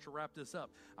to wrap this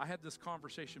up. I had this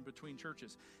conversation between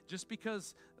churches. Just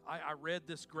because I read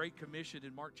this Great Commission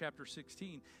in Mark chapter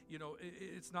 16,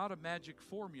 it's not a magic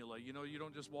formula. You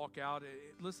don't just walk out.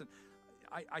 Listen,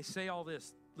 I say all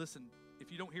this. Listen,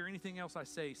 if you don't hear anything else I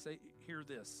say, hear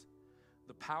this.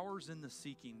 The power's in the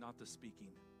seeking, not the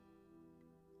speaking.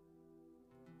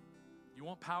 You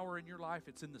want power in your life?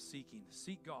 It's in the seeking.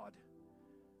 Seek God.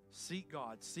 Seek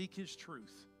God. Seek his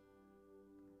truth.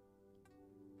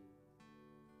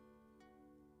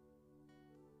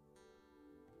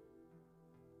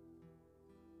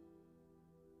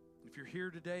 If you're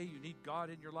here today, you need God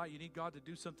in your life. You need God to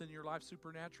do something in your life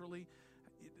supernaturally.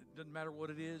 It doesn't matter what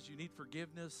it is. You need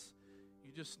forgiveness.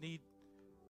 You just need